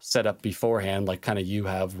set up beforehand, like kind of you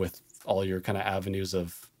have with all your kind of avenues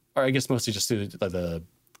of, or I guess mostly just through the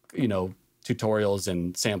you know, tutorials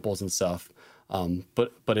and samples and stuff.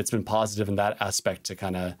 But it's been positive in that aspect to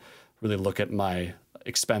kind of really look at my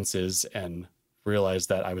expenses and realize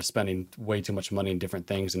that I was spending way too much money in different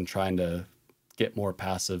things and trying to get more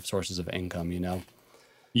passive sources of income, you know?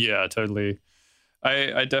 Yeah, totally.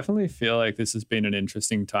 I definitely feel like this has been an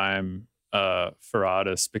interesting time for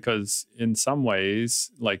artists because in some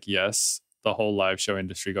ways, like, yes, the whole live show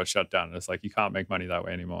industry got shut down. It's like you can't make money that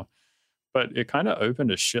way anymore. But it kind of opened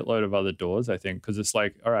a shitload of other doors, I think, because it's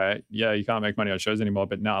like, all right, yeah, you can't make money on shows anymore,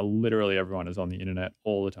 but now literally everyone is on the internet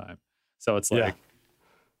all the time. So it's like,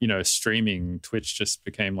 you know, streaming, Twitch just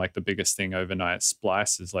became like the biggest thing overnight.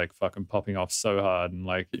 Splice is like fucking popping off so hard, and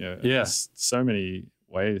like, you know, there's so many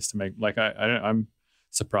ways to make. Like, I'm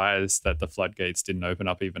surprised that the floodgates didn't open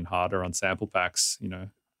up even harder on sample packs, you know.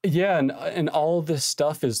 Yeah, and all of this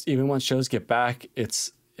stuff is, even once shows get back,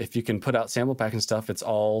 it's, if you can put out sample pack and stuff, it's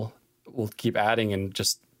all, we'll keep adding and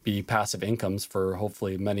just be passive incomes for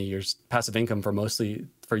hopefully many years, passive income for mostly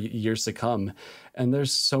for years to come. And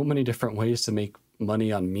there's so many different ways to make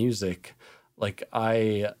money on music. Like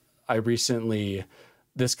I recently,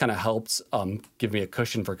 this kind of helped give me a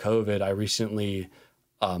cushion for COVID. I recently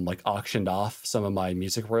like auctioned off some of my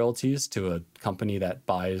music royalties to a company that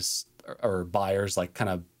buys, or buyers like kind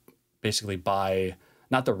of basically buy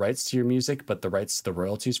not the rights to your music, but the rights to the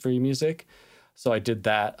royalties for your music. So I did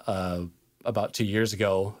that about 2 years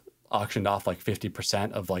ago, auctioned off like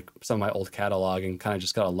 50% of like some of my old catalog and kind of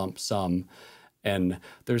just got a lump sum. And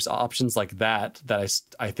there's options like that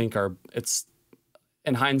I think are, it's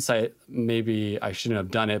in hindsight, maybe I shouldn't have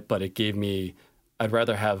done it, but it gave me, I'd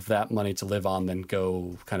rather have that money to live on than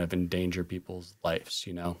go kind of endanger people's lives.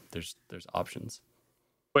 You know, there's options.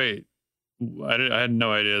 Wait, I had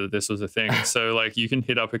no idea that this was a thing. So like you can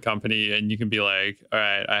hit up a company and you can be like, all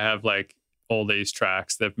right, I have like all these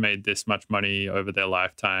tracks. They've made this much money over their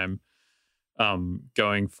lifetime.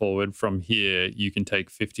 Going forward from here, you can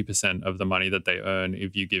take 50% of the money that they earn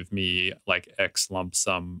if you give me like X lump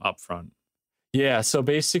sum upfront. Yeah. So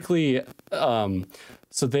basically, it was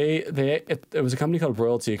a company called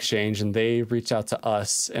Royalty Exchange, and they reached out to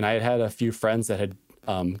us, and I had a few friends that had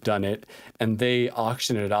done it, and they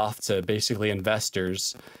auctioned it off to basically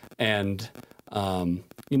investors. And,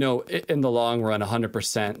 you know, in the long run,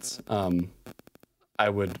 100%, I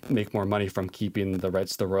would make more money from keeping the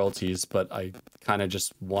rights to the royalties, but I kind of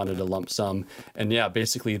just wanted a lump sum. And yeah,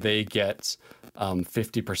 basically they get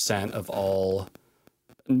 50% of all,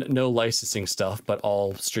 no licensing stuff, but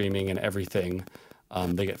all streaming and everything.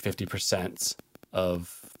 They get 50%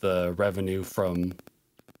 of the revenue from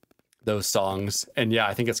those songs. And yeah,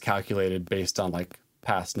 I think it's calculated based on like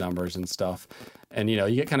past numbers and stuff. And, you know,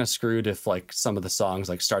 you get kind of screwed if like some of the songs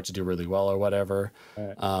like start to do really well or whatever.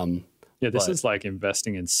 Right. Yeah, this is like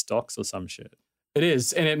investing in stocks or some shit. It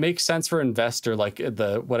is, and it makes sense for an investor. Like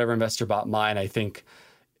the whatever investor bought mine, I think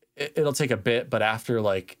it'll take a bit, but after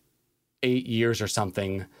like 8 years or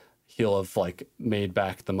something, he'll have like made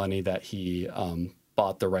back the money that he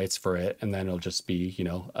bought the rights for it, and then it'll just be, you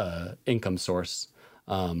know, income source.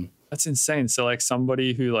 That's insane. So like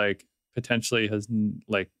somebody who like potentially has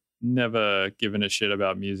like never given a shit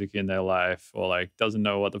about music in their life, or like doesn't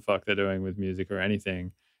know what the fuck they're doing with music or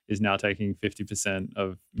anything, is now taking 50%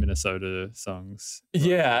 of Minnesota songs.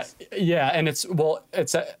 Yeah. And it's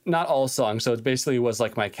not all songs. So it basically was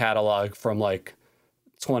like my catalog from like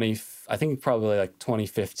 20, I think probably like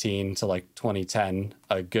 2015 to like 2010,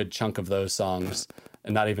 a good chunk of those songs,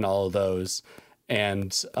 and not even all of those.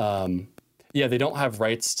 And yeah, they don't have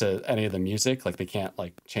rights to any of the music. Like they can't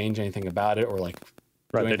like change anything about it or like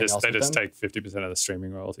right. They just take 50% of the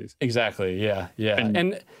streaming royalties. Exactly. Yeah.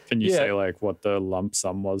 Can you say like what the lump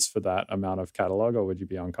sum was for that amount of catalog, or would you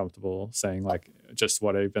be uncomfortable saying like just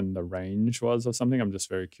what even the range was or something? I'm just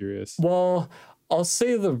very curious. Well, I'll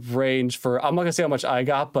say the range for, I'm not gonna say how much I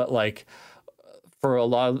got, but like for a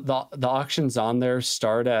lot of the auctions on there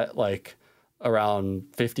start at like around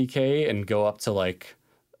 50K and go up to like,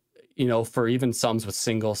 you know, for even sums with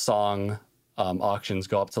single song auctions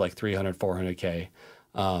go up to like 300, 400K.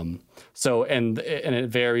 So, and it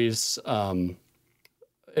varies,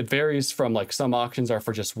 from like some auctions are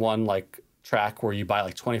for just one like track where you buy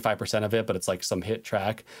like 25% of it, but it's like some hit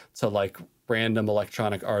track, to like random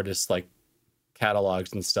electronic artists, like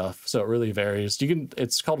catalogs and stuff. So it really varies.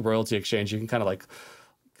 It's called Royalty Exchange. You can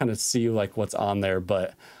kind of see like what's on there,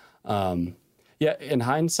 but, yeah, in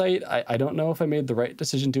hindsight, I don't know if I made the right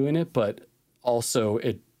decision doing it, but also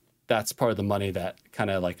that's part of the money that kind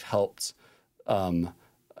of like helped.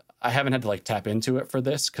 I haven't had to like tap into it for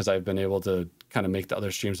this because I've been able to kind of make the other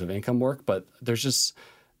streams of income work, but it's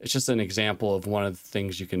just an example of one of the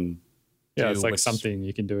things you can do. Yeah, it's like something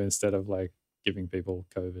you can do instead of like giving people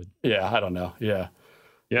COVID. Yeah, I don't know. Yeah.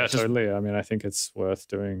 Yeah, totally. I mean, I think it's worth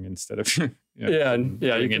doing instead of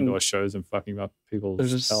doing indoor shows and fucking up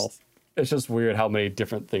people's health. It's just weird how many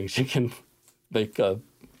different things you can make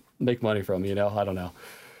money from, you know? I don't know.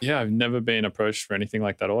 Yeah, I've never been approached for anything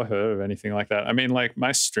like that or heard of anything like that. I mean, like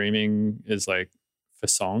my streaming is like for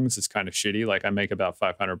songs is kind of shitty. Like I make about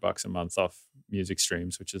 $500 a month off music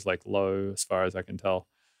streams, which is like low as far as I can tell.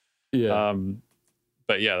 Yeah.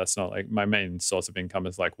 But yeah, that's not like my main source of income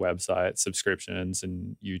is like websites, subscriptions,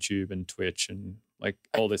 and YouTube and Twitch and like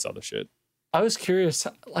all this other shit. I was curious,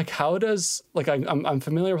 like how does like I'm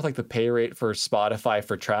familiar with like the pay rate for Spotify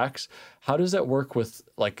for tracks. How does that work with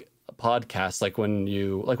like a podcast? Like when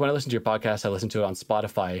I listen to your podcast, I listen to it on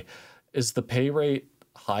Spotify. Is the pay rate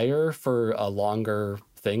higher for a longer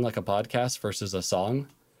thing like a podcast versus a song?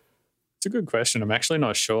 It's a good question. I'm actually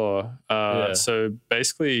not sure. So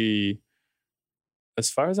basically, as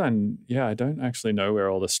far as I don't actually know where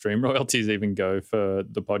all the stream royalties even go for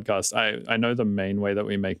the podcast. I know the main way that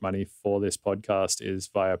we make money for this podcast is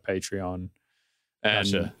via Patreon.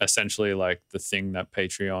 And Gotcha. Essentially like the thing that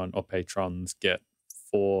Patreon or patrons get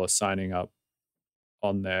for signing up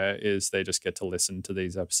on there is they just get to listen to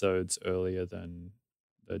these episodes earlier than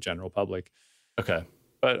the general public. Okay.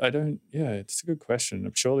 But I don't. Yeah, it's a good question.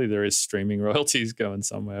 Surely there is streaming royalties going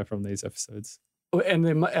somewhere from these episodes.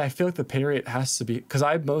 And I feel like the pay rate has to be, because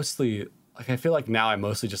I mostly, like, I feel like now I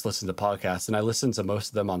mostly just listen to podcasts, and I listen to most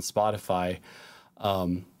of them on Spotify.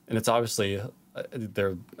 And it's obviously,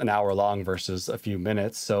 they're an hour long versus a few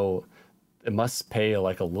minutes. So it must pay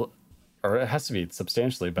like or it has to be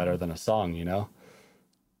substantially better than a song, you know?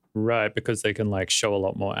 Right, because they can like show a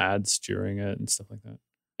lot more ads during it and stuff like that.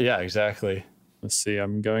 Yeah, exactly. Let's see.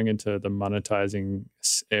 I'm going into the monetizing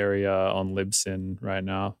area on Libsyn right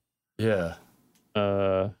now. Yeah.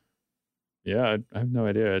 Yeah, I have no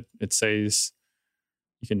idea. It says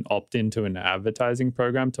you can opt into an advertising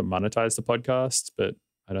program to monetize the podcast, but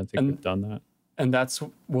I don't think we've done that. And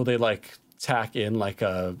will they like tack in like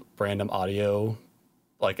a random audio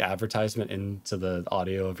like advertisement into the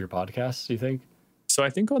audio of your podcast, do you think? So I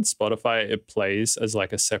think on Spotify, it plays as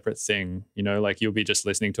like a separate thing, you know, like you'll be just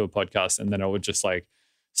listening to a podcast and then it would just like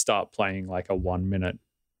start playing like a 1 minute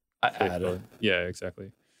ad. Yeah,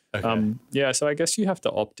 exactly. Okay. Yeah, so I guess you have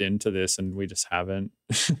to opt into this and we just haven't.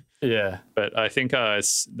 Yeah. But I think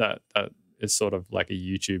it's that is sort of like a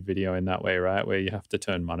YouTube video in that way, right? Where you have to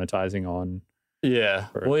turn monetizing on. Yeah.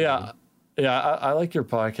 Well, yeah. Yeah, I like your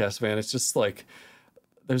podcast, man. It's just like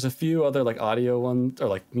there's a few other like audio ones or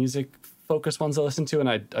like music focused ones I listen to, and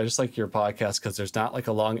I just like your podcast because there's not like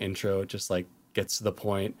a long intro. It just like gets to the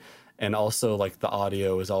point. And also like the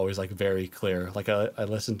audio is always like very clear. Like I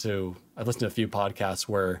listen to a few podcasts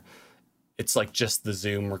where it's like just the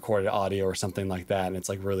Zoom recorded audio or something like that. And it's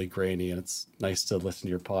like really grainy, and it's nice to listen to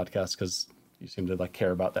your podcast because you seem to like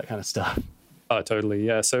care about that kind of stuff. Oh, totally.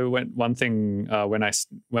 Yeah. So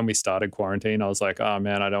when we started quarantine, I was like, oh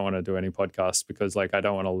man, I don't want to do any podcasts because like, I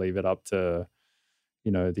don't want to leave it up to,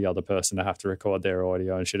 you know, the other person to have to record their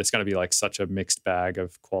audio and shit. It's going to be like such a mixed bag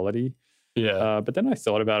of quality. Yeah. But then I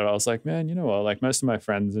thought about it. I was like, man, you know what? Like most of my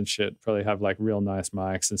friends and shit probably have like real nice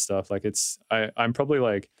mics and stuff. Like I'm probably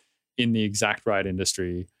like in the exact right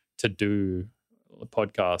industry to do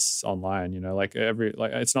podcasts online, you know, like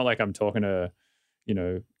it's not like I'm talking to, you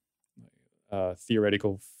know,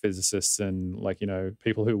 theoretical physicists and like, you know,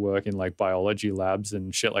 people who work in like biology labs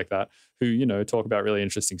and shit like that who, you know, talk about really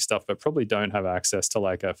interesting stuff, but probably don't have access to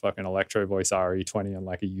like a fucking Electro Voice RE20 and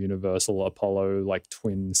like a Universal Apollo like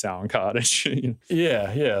twin sound card and shit. You know?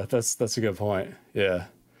 Yeah. That's a good point. Yeah.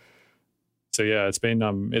 So yeah,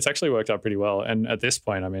 it's actually worked out pretty well. And at this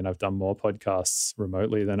point, I mean, I've done more podcasts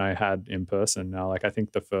remotely than I had in person now. Like I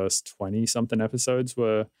think the first 20 something episodes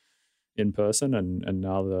were in person, and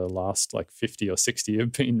now the last like 50 or 60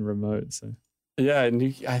 have been remote. So yeah, and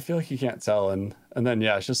I feel like you can't tell, and then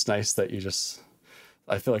yeah, it's just nice that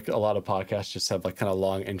I feel like a lot of podcasts just have like kind of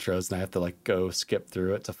long intros, and I have to like go skip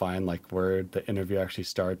through it to find like where the interview actually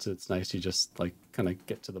starts. It's nice you just like kind of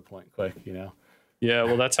get to the point quick, you know? Yeah,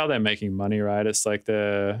 well, that's how they're making money, right? It's like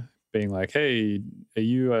they're being like, hey, are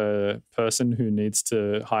you a person who needs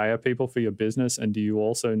to hire people for your business, and do you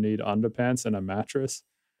also need underpants and a mattress?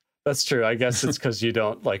 That's true. I guess it's because you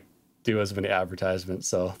don't like do as many advertisements,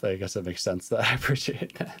 so I guess it makes sense that I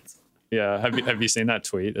appreciate that. Yeah. Have you seen that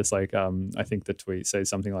tweet? It's like I think the tweet says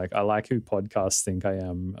something like, I like who podcasts think I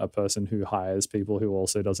am, a person who hires people who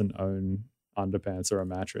also doesn't own underpants or a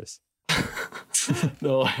mattress.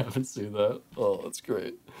 No, I haven't seen that. Oh, that's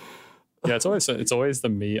great. Yeah, it's always the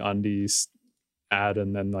Me Undies ad,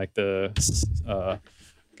 and then like the I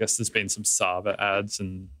guess there's been some Sava ads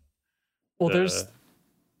and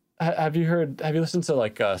Have you listened to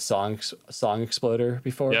like Song Exploder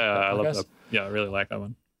before? Yeah, I love that. Yeah, I really like that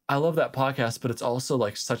one. I love that podcast, but it's also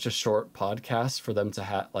like such a short podcast for them to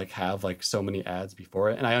have like so many ads before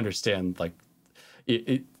it. And I understand like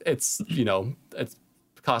it's, you know, it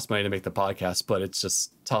costs money to make the podcast, but it's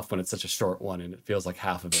just tough when it's such a short one and it feels like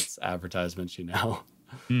half of it's advertisements, you know?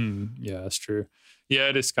 Yeah, that's true. Yeah,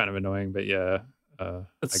 it is kind of annoying, but yeah, I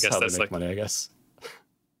guess how that's they make like money, I guess.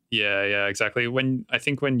 Yeah, exactly. When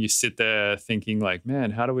you sit there thinking like,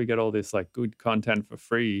 man, how do we get all this like good content for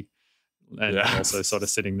free? And also sort of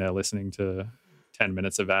sitting there listening to 10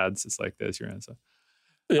 minutes of ads, it's like, there's your answer.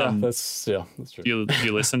 Yeah, that's true. Do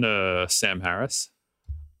you listen to Sam Harris?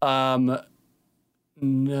 No.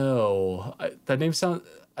 That name sounds,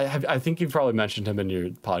 I think you've probably mentioned him in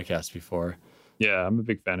your podcast before. Yeah, I'm a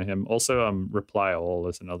big fan of him. Also, Reply All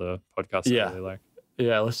is another podcast I really like.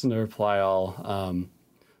 Yeah, I listen to Reply All.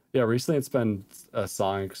 Yeah, recently it's been a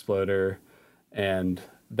Song Exploder, and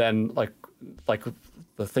then like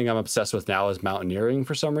the thing I'm obsessed with now is mountaineering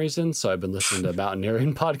for some reason. So I've been listening to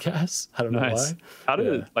mountaineering podcasts. I don't know why. How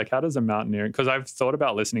does a mountaineering? Because I've thought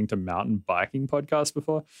about listening to mountain biking podcasts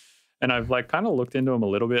before, And I've like kind of looked into them a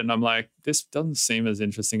little bit, and I'm like, this doesn't seem as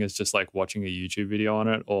interesting as just like watching a YouTube video on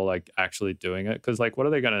it or like actually doing it. Because like, what are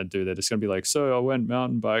they going to do? They're just going to be like, so I went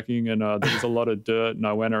mountain biking and there was a lot of dirt and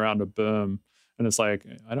I went around a berm. And it's like,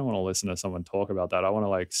 I don't want to listen to someone talk about that. I want to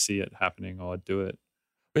like see it happening or do it.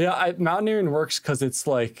 But yeah, mountaineering works because it's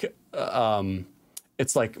like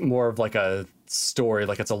more of like a story,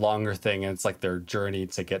 like it's a longer thing, and it's like their journey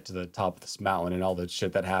to get to the top of this mountain and all the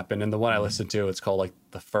shit that happened. And the one I listened to, it's called like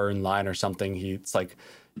the Fern Line or something.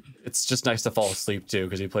 It's just nice to fall asleep to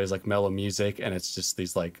because he plays like mellow music, and it's just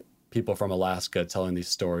these like people from Alaska telling these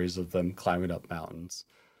stories of them climbing up mountains.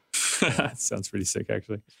 That sounds pretty sick,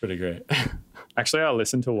 actually. It's pretty great. Actually, I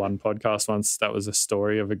listened to one podcast once that was a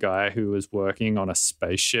story of a guy who was working on a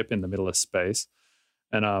spaceship in the middle of space.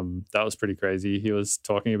 And that was pretty crazy. He was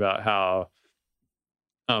talking about how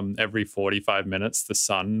every 45 minutes the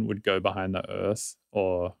sun would go behind the earth,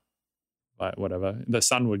 or whatever. The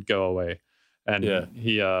sun would go away. And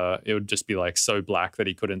it would just be like so black that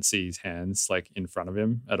he couldn't see his hands like in front of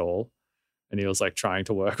him at all. And he was like trying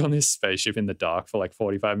to work on this spaceship in the dark for like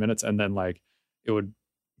 45 minutes. And then like it would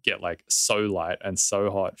get like so light and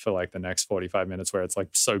so hot for like the next 45 minutes where it's like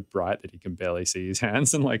so bright that he can barely see his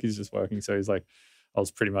hands and like he's just working. So he's like, I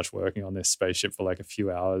was pretty much working on this spaceship for like a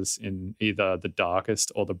few hours in either the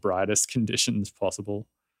darkest or the brightest conditions possible.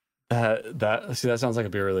 That sounds like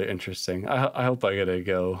it'd be really interesting. I hope I get to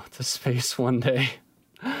go to space one day.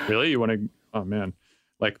 Really? You want to? Oh man,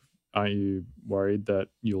 like, aren't you worried that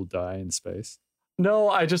you'll die in space? No,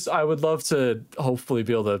 I would love to hopefully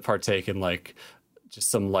be able to partake in like just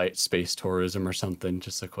some light space tourism or something,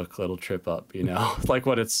 just a quick little trip up, like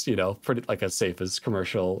what it's, pretty like as safe as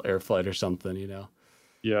commercial air flight or something,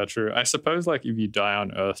 Yeah, true. I suppose like if you die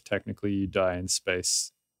on Earth, technically you die in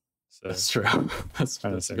space. So that's true. That's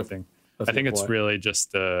kind of the same thing. I think it's really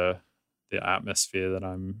just the atmosphere that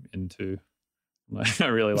I'm into. Like, I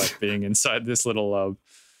really like being inside this little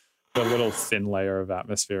the little thin layer of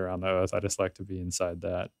atmosphere around the Earth. I just like to be inside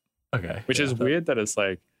that. Okay. Which is weird that it's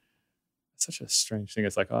like such a strange thing.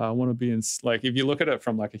 It's like, oh, I want to be in, like, if you look at it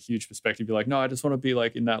from like a huge perspective, you're like, no, I just want to be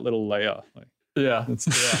like in that little layer. Like, yeah.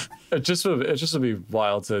 It just would be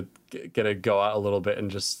wild to get to go out a little bit and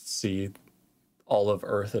just see all of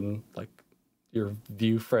Earth and like your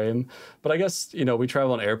view frame. But I guess, we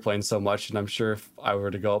travel on airplanes so much, and I'm sure if I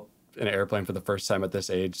were to go up in an airplane for the first time at this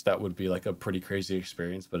age, that would be like a pretty crazy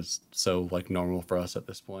experience, but it's so like normal for us at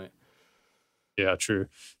this point. Yeah, true.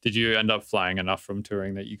 Did you end up flying enough from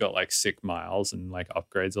touring that you got like sick miles and like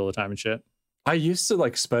upgrades all the time and shit? I used to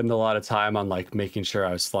like spend a lot of time on like making sure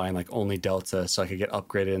I was flying like only Delta so I could get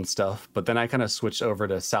upgraded and stuff. But then I kind of switched over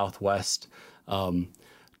to Southwest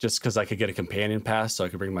just because I could get a companion pass so I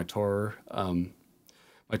could bring my tour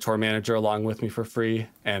manager along with me for free.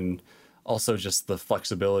 And also just the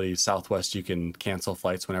flexibility. Southwest, you can cancel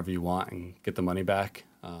flights whenever you want and get the money back.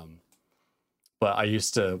 But I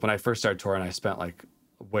used to, when I first started touring, I spent like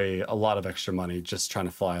a lot of extra money just trying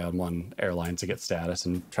to fly on one airline to get status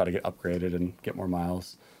and try to get upgraded and get more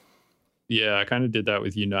miles. Yeah, I kind of did that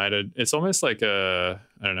with United. It's almost like I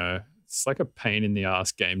don't know, it's like a pain in the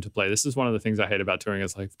ass game to play. This is one of the things I hate about touring.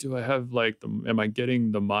 It's like, do I have like, am I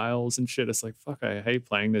getting the miles and shit? It's like, fuck, I hate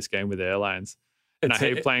playing this game with airlines. And I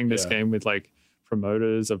hate playing this game with like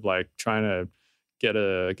promoters of like trying to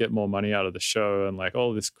get more money out of the show and like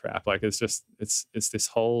all this crap. Like it's just it's this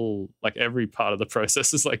whole, like every part of the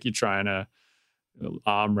process is like you're trying to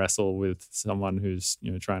arm wrestle with someone who's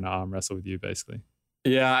trying to arm wrestle with you basically.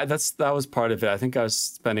 Yeah, that was part of it. I think I was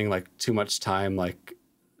spending like too much time like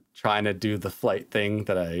trying to do the flight thing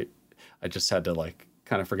that I just had to like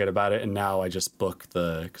kind of forget about it. And now I just book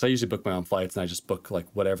because I usually book my own flights, and I just book like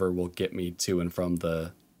whatever will get me to and from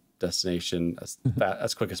the destination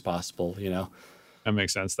as quick as possible, That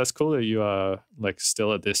makes sense. That's cool that you are like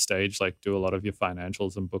still at this stage, like do a lot of your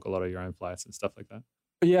financials and book a lot of your own flights and stuff like that.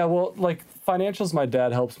 Yeah, well, like financials, my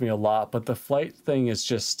dad helps me a lot, but the flight thing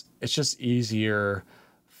is it's just easier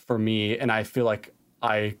for me. And I feel like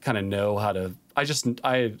I kind of know how to,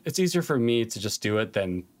 it's easier for me to just do it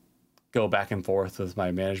than go back and forth with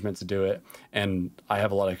my management to do it. And I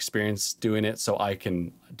have a lot of experience doing it, so I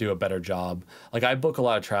can do a better job. Like I book a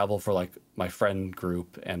lot of travel for like my friend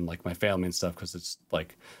group and like my family and stuff, because it's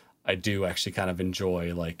like I do actually kind of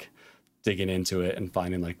enjoy like digging into it and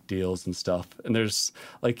finding like deals and stuff. And there's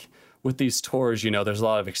like with these tours, there's a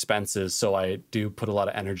lot of expenses, so I do put a lot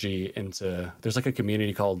of energy into, there's like a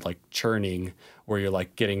community called like churning, where you're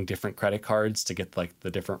like getting different credit cards to get like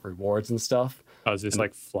the different rewards and stuff. Oh, is this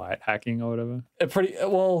like flight hacking or whatever? Pretty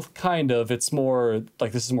well, kind of. It's more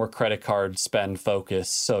like this is more credit card spend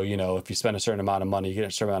focused. So, you know, if you spend a certain amount of money, you get a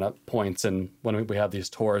certain amount of points. And when we have these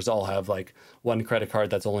tours, I'll have like one credit card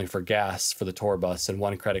that's only for gas for the tour bus and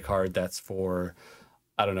one credit card that's for,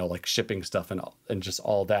 I don't know, like shipping stuff and just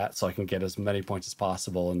all that. So I can get as many points as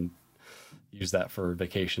possible and use that for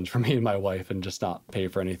vacations for me and my wife and just not pay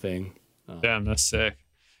for anything. Damn, that's sick.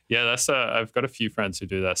 Yeah, that's I've got a few friends who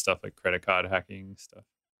do that stuff, like credit card hacking stuff.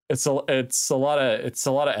 It's a lot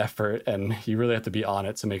of effort, and you really have to be on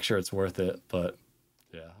it to make sure it's worth it. But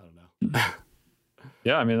yeah, I don't know.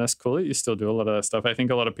 Yeah, I mean, that's cool that you still do a lot of that stuff. I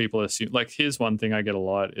think a lot of people assume, like, here's one thing I get a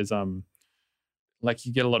lot is like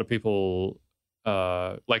you get a lot of people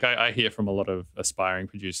like I hear from a lot of aspiring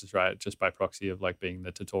producers, right, just by proxy of like being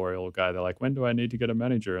the tutorial guy. They're like, when do I need to get a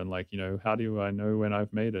manager? And like, you know, how do I know when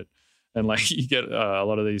I've made it? And like you get a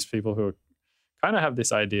lot of these people who kind of have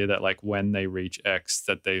this idea that like when they reach X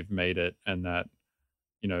that they've made it and that,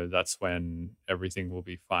 you know, that's when everything will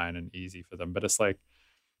be fine and easy for them. But it's like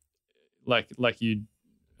you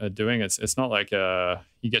are doing, it's not like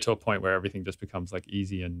you get to a point where everything just becomes like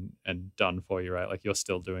easy and done for you, right? Like you're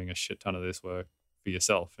still doing a shit ton of this work for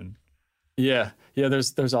yourself. And yeah,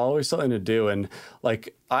 there's always something to do. And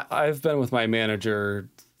like I've been with my manager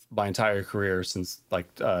my entire career since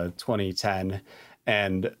like 2010,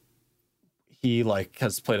 and he like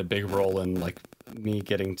has played a big role in like me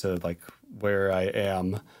getting to like where I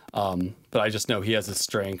am. But I just know he has his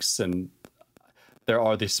strengths, and there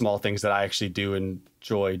are these small things that I actually do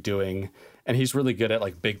enjoy doing. And he's really good at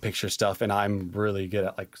like big picture stuff, and I'm really good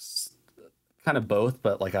at like kind of both,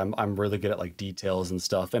 but like I'm really good at like details and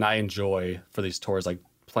stuff. And I enjoy for these tours like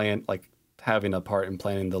having a part in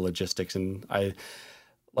planning the logistics. And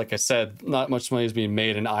like I said, not much money is being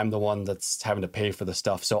made, and I'm the one that's having to pay for the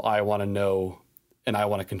stuff. So I want to know, and I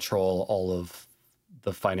want to control all of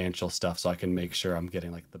the financial stuff so I can make sure I'm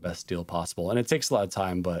getting like the best deal possible. And it takes a lot of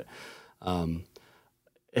time, but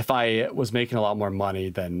if I was making a lot more money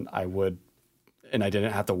than I would, and I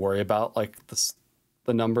didn't have to worry about like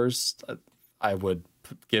the numbers, I would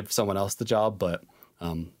give someone else the job. But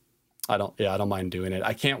I don't mind doing it.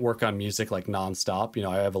 I can't work on music like nonstop. You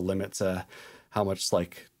know, I have a limit to how much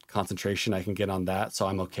like concentration I can get on that. So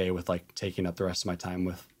I'm okay with like taking up the rest of my time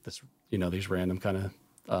with this, you know, these random kind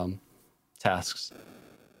of tasks.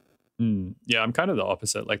 Yeah, I'm kind of the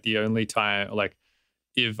opposite. Like the only time, like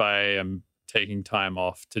if I am taking time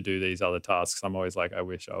off to do these other tasks, I'm always like, I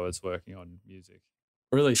wish I was working on music.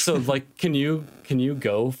 Really? So like, can you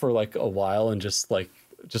go for like a while and just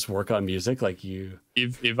work on music? Like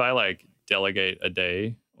if I like delegate a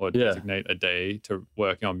day or designate a day to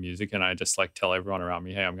working on music, and I just like tell everyone around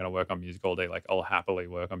me, hey, I'm going to work on music all day. Like I'll happily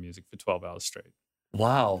work on music for 12 hours straight.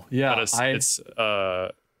 Wow. Yeah.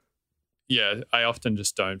 But yeah, I often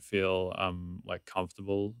just don't feel like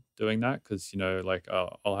comfortable doing that because, you know, like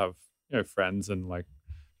I'll have, you know, friends and like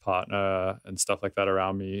partner and stuff like that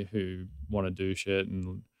around me who want to do shit,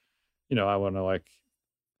 and, you know, I want to like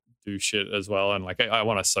do shit as well. And like I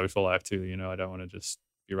want a social life too, you know, I don't want to just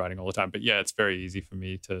be writing all the time. But yeah, it's very easy for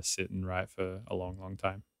me to sit and write for a long, long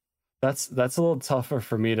time. That's a little tougher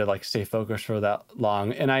for me to like stay focused for that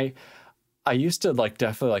long. And I used to like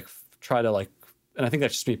definitely like try to like, and I think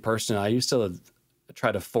that's just me personally, I used to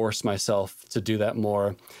try to force myself to do that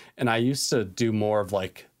more. And I used to do more of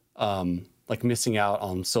like missing out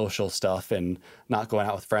on social stuff and not going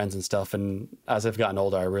out with friends and stuff. And as I've gotten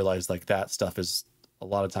older, I realized like that stuff is a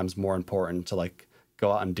lot of times more important to like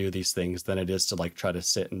go out and do these things than it is to like try to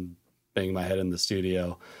sit and bang my head in the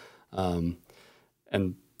studio. And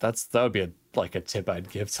that would be a tip I'd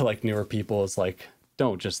give to like newer people is like,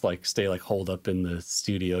 don't just like stay like holed up in the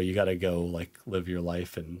studio. You got to go like live your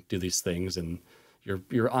life and do these things. And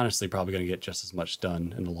you're honestly probably going to get just as much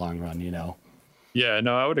done in the long run, you know? Yeah,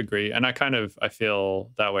 no, I would agree. And I feel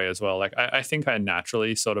that way as well. Like I think I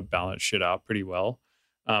naturally sort of balance shit out pretty well.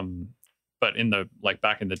 But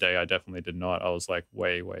back in the day, I definitely did not. I was like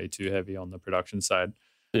way, way too heavy on the production side.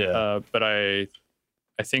 Yeah. But I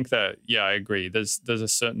think that, yeah, I agree. There's a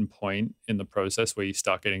certain point in the process where you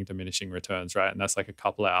start getting diminishing returns, right? And that's like a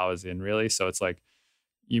couple of hours in, really. So it's like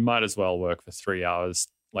you might as well work for 3 hours,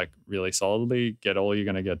 like really solidly, get all you're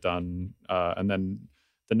going to get done. And then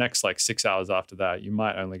the next like 6 hours after that, you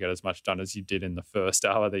might only get as much done as you did in the first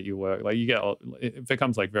hour that you work. Like it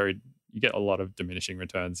becomes like you get a lot of diminishing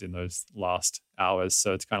returns in those last hours.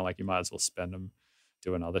 So it's kind of like you might as well spend them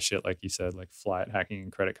doing other shit, like you said, like flight hacking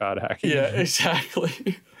and credit card hacking. Yeah,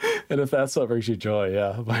 exactly. And if that's what brings you joy,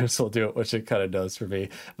 yeah, might as well do it, which it kind of does for me.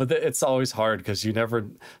 But it's always hard because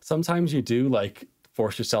sometimes you do like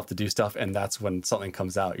force yourself to do stuff, and that's when something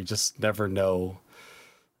comes out. You just never know,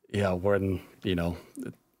 when,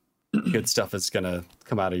 good stuff is gonna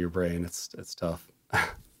come out of your brain. It's tough.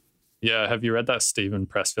 Yeah, have you read that Stephen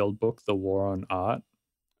Pressfield book, The War on Art?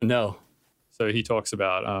 No. So he talks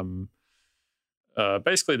about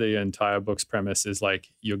basically the entire book's premise is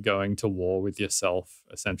like you're going to war with yourself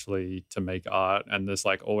essentially to make art, and there's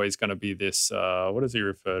like always going to be this what does he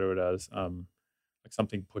refer to it as, like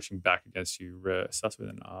something pushing back against you. It starts with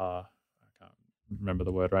an R. I can't remember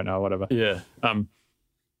the word right now. Whatever. Yeah.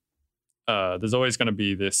 There's always going to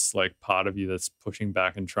be this like part of you that's pushing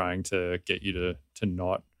back and trying to get you to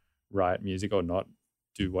not write music or not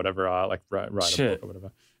do whatever art, like write a book or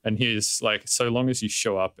whatever. And he's like, so long as you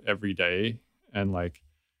show up every day and like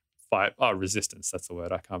fight resistance, that's the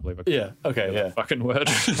word. I can't believe it. Fucking word.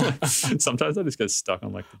 Sometimes I just get stuck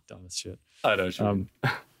on like the dumbest shit. I know.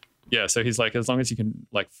 Yeah, so he's like, as long as you can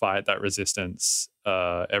like fight that resistance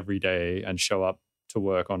every day and show up to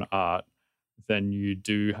work on art, then you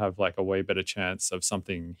do have like a way better chance of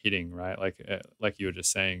something hitting, right? Like you were just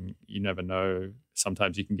saying, you never know.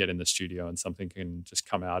 Sometimes you can get in the studio and something can just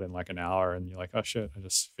come out in like an hour, and you're like, oh shit, I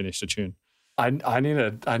just finished a tune. I need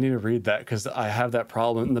to read that, because I have that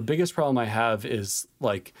problem. And the biggest problem I have is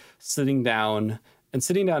like sitting down, and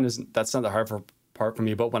sitting down that's not the hard part for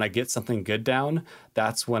me. But when I get something good down,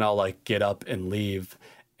 that's when I'll like get up and leave.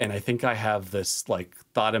 And I think I have this like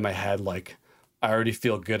thought in my head, like, I already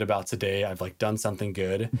feel good about today. I've like done something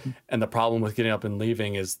good. And the problem with getting up and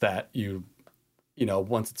leaving is that you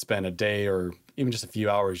once it's been a day or even just a few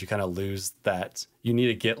hours, you kind of lose that. You need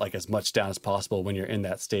to get like as much down as possible when you're in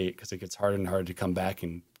that state, because it gets harder and harder to come back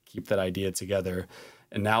and keep that idea together.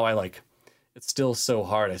 And now it's still so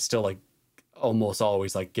hard. I still like almost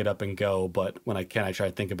always like get up and go. But when I can, I try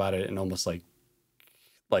to think about it and almost like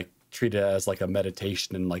treat it as like a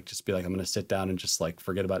meditation, and like just be like, I'm going to sit down and just like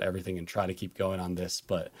forget about everything and try to keep going on this.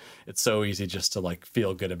 But it's so easy just to like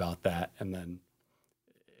feel good about that. And then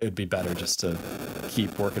it'd be better just to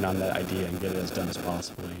keep working on that idea and get it as done as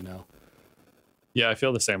possible, Yeah, I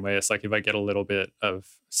feel the same way. It's like if I get a little bit of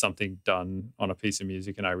something done on a piece of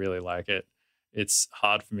music and I really like it, it's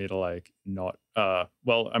hard for me to like not,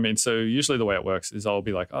 so usually the way it works is I'll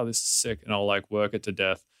be like, oh, this is sick. And I'll like work it to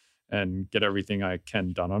death and get everything I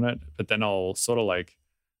can done on it. But then I'll sort of like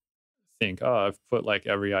think, oh, I've put like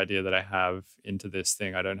every idea that I have into this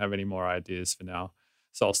thing. I don't have any more ideas for now.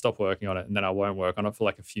 So I'll stop working on it, and then I won't work on it for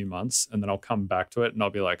like a few months, and then I'll come back to it and I'll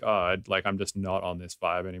be like, oh, I'm just not on this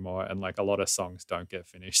vibe anymore. And like a lot of songs don't get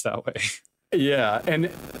finished that way. Yeah. And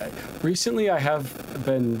recently I have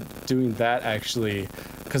been doing that actually,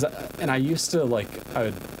 and I used to like, I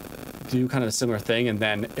would do kind of a similar thing, and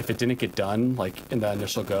then if it didn't get done like in the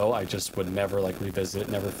initial go, I just would never like revisit it,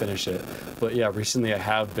 never finish it. But yeah, recently I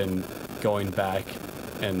have been going back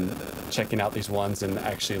and checking out these ones and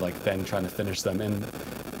actually like then trying to finish them. And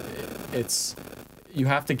you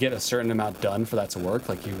have to get a certain amount done for that to work.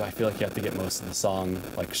 Like I feel like you have to get most of the song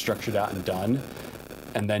like structured out and done,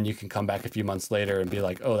 and then you can come back a few months later and be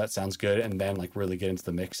like, oh, that sounds good, and then like really get into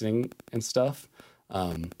the mixing and stuff.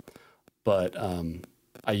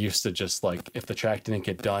 I used to just like, if the track didn't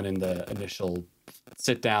get done in the initial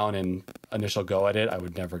sit down and initial go at it, I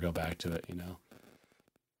would never go back to it,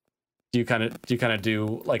 Do you kind of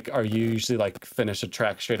do like, are you usually like finish a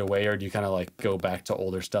track straight away, or do you kind of like go back to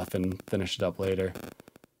older stuff and finish it up later?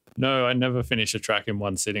 No, I never finish a track in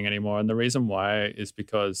one sitting anymore. And the reason why is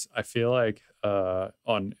because I feel like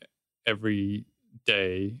on every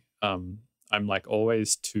day, I'm like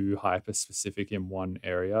always too hyper specific in one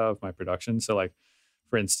area of my production. So like,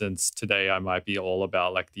 for instance, today I might be all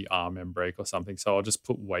about like the arm and break or something. So I'll just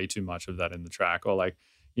put way too much of that in the track, or like,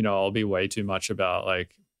 I'll be way too much about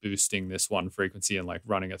like boosting this one frequency and like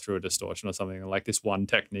running it through a distortion or something, and like this one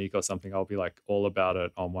technique or something, I'll be like all about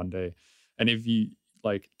it on one day. And if you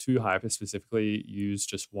like too hyper specifically use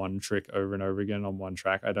just one trick over and over again on one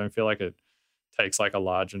track, I don't feel like it takes like a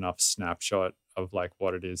large enough snapshot of like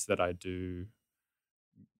what it is that I do,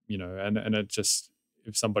 and it just,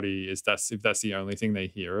 if that's the only thing they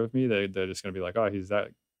hear of me, they're just going to be like, oh,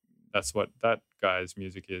 that's what that guy's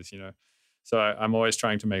music is, So I'm always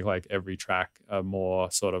trying to make like every track a more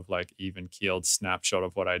sort of like even keeled snapshot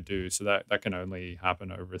of what I do. So that can only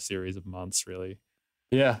happen over a series of months, really.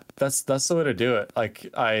 Yeah, that's the way to do it.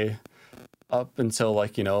 Like up until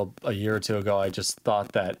like, a year or two ago, I just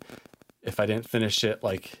thought that if I didn't finish it,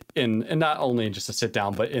 like and not only just to sit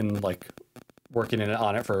down, but in like working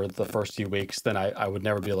on it for the first few weeks, then I would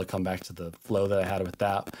never be able to come back to the flow that I had with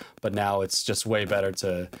that. But now it's just way better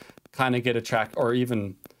to kind of get a track, or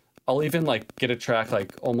I'll even like get a track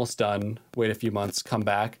like almost done, wait a few months, come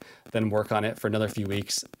back, then work on it for another few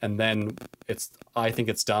weeks, and then I think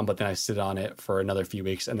it's done, but then I sit on it for another few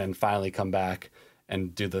weeks, and then finally come back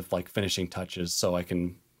and do the like finishing touches, so I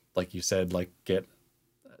can, like you said, like get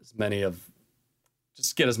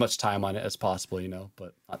as much time on it as possible,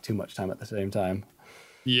 but not too much time at the same time.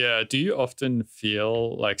 Yeah. Do you often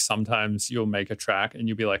feel like sometimes you'll make a track and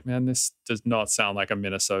you'll be like, man, this does not sound like a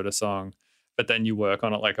Minnesota song, but then you work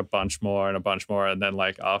on it like a bunch more, and then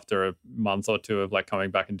like after a month or two of like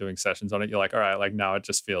coming back and doing sessions on it, you're like, all right, like now it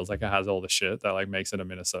just feels like it has all the shit that like makes it a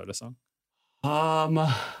Minnesota song?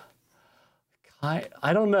 I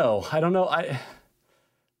don't know.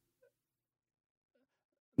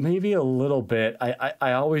 Maybe a little bit.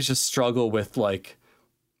 I always just struggle with like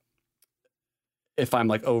if I'm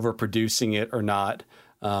like overproducing it or not.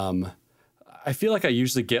 I feel like I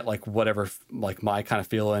usually get like whatever like my kind of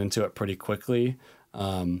feel into it pretty quickly.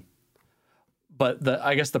 But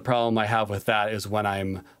I guess the problem I have with that is when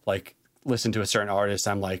I'm like listen to a certain artist,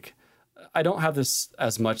 I'm like, I don't have this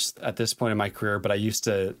as much at this point in my career, but I used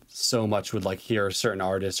to so much would like hear a certain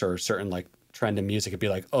artist or a certain like trend in music and be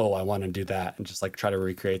like, oh, I want to do that, and just like try to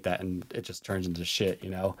recreate that, and it just turns into shit,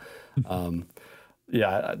 Yeah,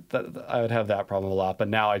 I would have that problem a lot, but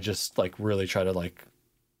now I just like really try to like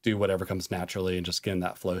do whatever comes naturally and just get in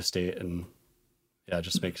that flow state, and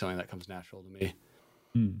just make something that comes natural to me.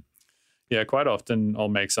 Yeah, quite often I'll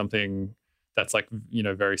make something that's like,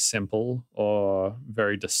 very simple or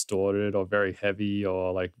very distorted or very heavy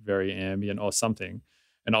or like very ambient or something.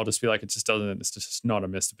 And I'll just be like, it's just not a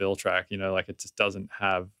Mr. Bill track, like it just doesn't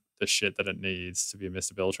have the shit that it needs to be a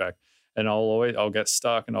Mr. Bill track. And I'll get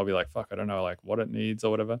stuck and I'll be like, fuck, I don't know like what it needs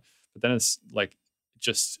or whatever. But then it's like, it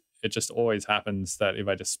just always happens that if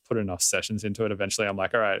I just put enough sessions into it, eventually I'm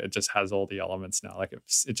like, all right, it just has all the elements now. Like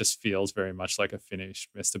it just feels very much like a finished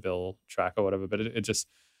Mr. Bill track or whatever. But I just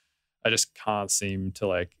can't seem to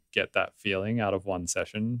like get that feeling out of one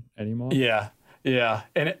session anymore. Yeah.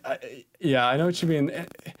 And I know what you mean.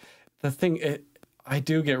 The thing, I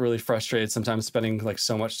do get really frustrated sometimes spending like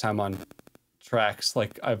so much time on tracks.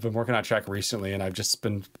 Like I've been working on a track recently and I've just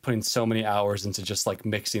been putting so many hours into just like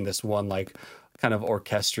mixing this one like kind of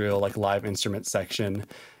orchestral like live instrument section,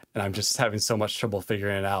 and I'm just having so much trouble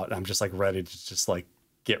figuring it out, and I'm just like ready to just like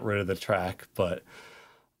get rid of the track. But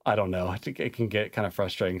I don't know, I think it can get kind of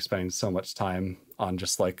frustrating spending so much time on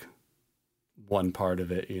just like one part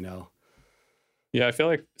of it, Yeah, I feel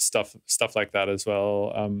like stuff like that as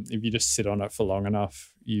well. If you just sit on it for long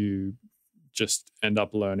enough, you just end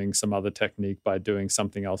up learning some other technique by doing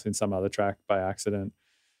something else in some other track by accident.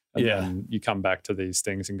 And then you come back to these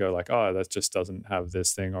things and go like, oh, that just doesn't have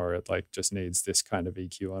this thing, or it like just needs this kind of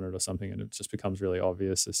EQ on it or something. And it just becomes really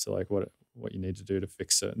obvious as to like what you need to do to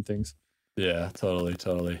fix certain things. Yeah,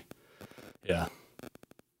 totally. Yeah.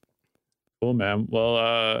 Cool, man.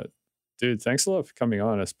 Well, dude, thanks a lot for coming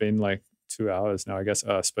on. It's been like 2 hours now, I guess.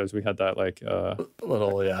 I suppose we had that like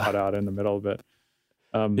little cut out in the middle, but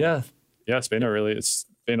it's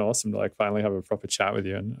been awesome to like finally have a proper chat with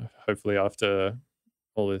you, and hopefully after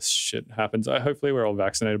all this shit happens, hopefully we're all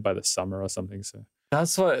vaccinated by the summer or something. So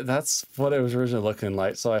that's what it was originally looking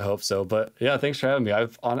like. So I hope so. But yeah, thanks for having me. I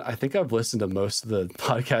think I've listened to most of the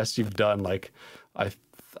podcasts you've done. Like I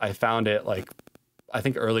found it like I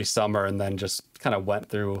think early summer, and then just kind of went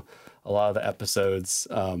through a lot of the episodes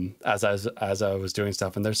as I was doing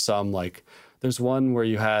stuff. And there's one where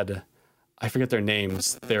you had, I forget their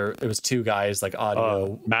names. It was two guys like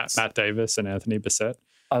audio. Matt Davis and Anthony Bissett.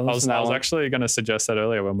 I was actually going to suggest that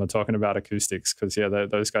earlier when we're talking about acoustics, because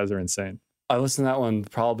those guys are insane. I listened to that one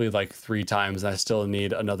probably like 3 times, and I still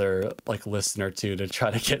need another like listen or two to try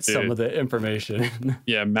to get some of the information.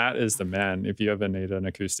 Yeah, Matt is the man. If you ever need an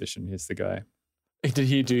acoustician, he's the guy. Did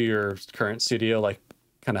he do your current studio, like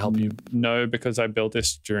kind of help you? No, because I built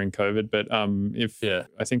this during COVID, but I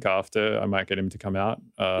think after I might get him to come out.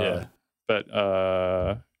 But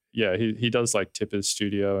he does like Tipper's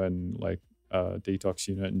studio and like Detox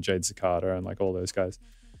Unit and Jade Cicada and like all those guys.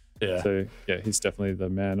 Yeah. So yeah, he's definitely the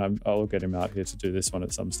man. I'll get him out here to do this one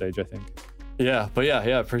at some stage, I think. Yeah, but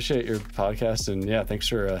yeah, appreciate your podcast, and yeah, thanks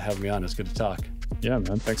for having me on. It's good to talk. Yeah,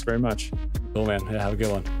 man. Thanks very much. Cool, man. Yeah, have a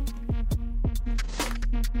good one.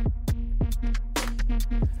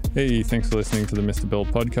 Hey, thanks for listening to the Mr. Bill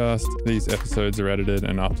podcast. These episodes are edited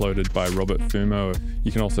and uploaded by Robert Fumo.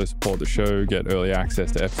 You can also support the show, get early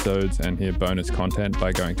access to episodes, and hear bonus content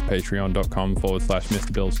by going to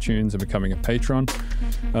patreon.com/Mr. Bill's Tunes and becoming a patron.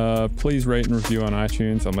 Please rate and review on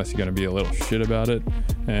iTunes unless you're going to be a little shit about it.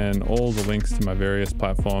 And all the links to my various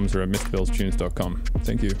platforms are at MrBillsTunes.com.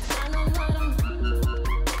 Thank you.